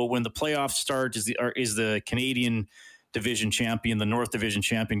asking, so when the playoffs start, is the Canadian Division champion, the North Division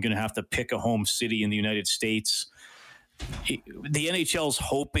champion, going to have to pick a home city in the United States? The NHL's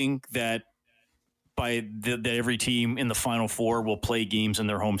hoping that that every team in the Final Four will play games in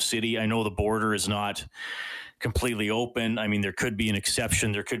their home city. I know the border is not completely open. I mean, there could be an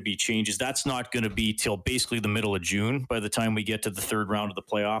exception. There could be changes. That's not going to be till basically the middle of June by the time we get to the third round of the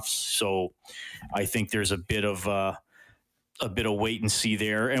playoffs. So I think there's a bit of wait and see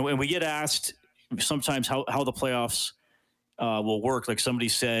there. And when we get asked sometimes how the playoffs will work, like somebody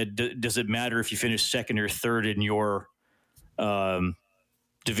said, does it matter if you finish second or third in your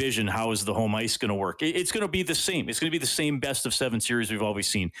division? How is the home ice going to work? It's going to be the same. It's going to be the same best of 7 series we've always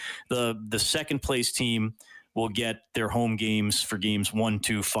seen. The second place team will get their home games for games 1,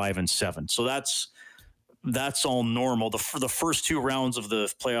 2, 5, and 7. So that's all normal. The first 2 rounds of the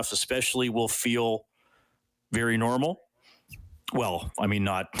playoffs especially will feel very normal. Well, I mean,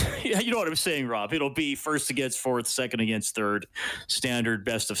 not, you know what I'm saying, Rob. It'll be first against fourth, second against third, standard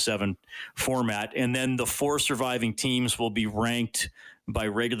best of 7 format. And then the 4 surviving teams will be ranked by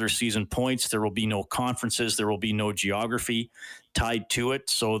regular season points. There will be no conferences. There will be no geography tied to it.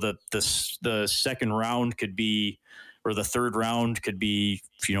 So the second round could be, or the third round could be,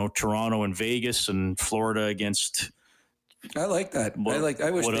 Toronto and Vegas, and Florida against. I like that.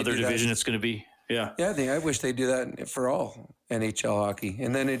 I wish what other division it's going to be. Yeah. Yeah, I wish they do that for all NHL hockey,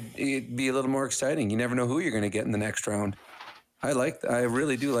 and then it'd be a little more exciting. You never know who you're going to get in the next round. I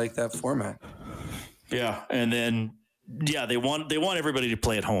really do like that format. Yeah, and then they want everybody to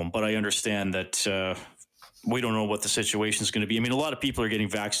play at home, but I understand that we don't know what the situation is going to be. I mean, a lot of people are getting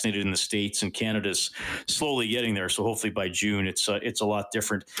vaccinated in the States, and Canada's slowly getting there. So hopefully by June, it's a lot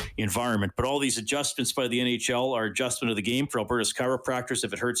different environment. But all these adjustments by the NHL are adjustment of the game for Alberta's chiropractors.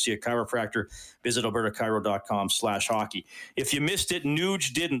 If it hurts you, a chiropractor, visit albertachiro.com/hockey. If you missed it,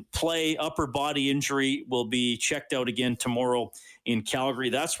 Nuge didn't play. Upper body injury, will be checked out again tomorrow in Calgary.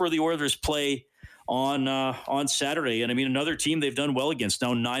 That's where the Oilers play on Saturday. And I mean, another team they've done well against,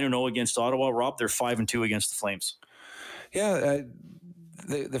 now 9-0 against Ottawa. Rob, they're 5-2 against the Flames. Yeah,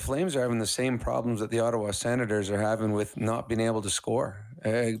 the Flames are having the same problems that the Ottawa Senators are having with not being able to score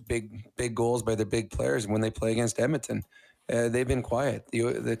big goals by their big players when they play against Edmonton. They've been quiet.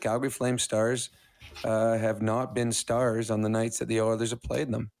 The Calgary Flames stars have not been stars on the nights that the Oilers have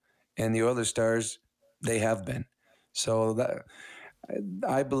played them, and the Oilers stars, they have been. So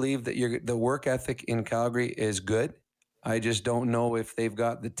I believe that the work ethic in Calgary is good. I just don't know if they've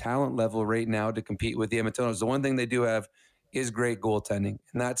got the talent level right now to compete with the Edmontoners. The one thing they do have is great goaltending.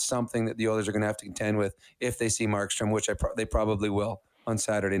 And that's something that the Oilers are going to have to contend with if they see Markstrom, which they probably will on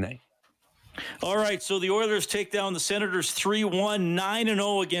Saturday night. All right, so the Oilers take down the Senators 3-1,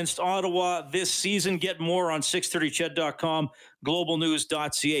 9-0 against Ottawa this season. Get more on 630ched.com,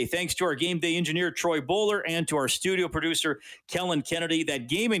 globalnews.ca. Thanks to our game day engineer, Troy Bowler, and to our studio producer, Kellen Kennedy. That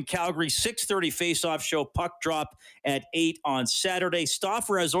game in Calgary, 6:30 face-off show, puck drop at 8 on Saturday.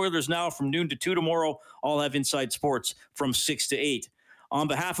 Stauffer has Oilers Now from noon to 2 tomorrow. I'll have Inside Sports from 6 to 8. On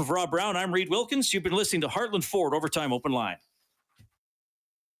behalf of Rob Brown, I'm Reed Wilkins. You've been listening to Heartland Ford Overtime Open Line.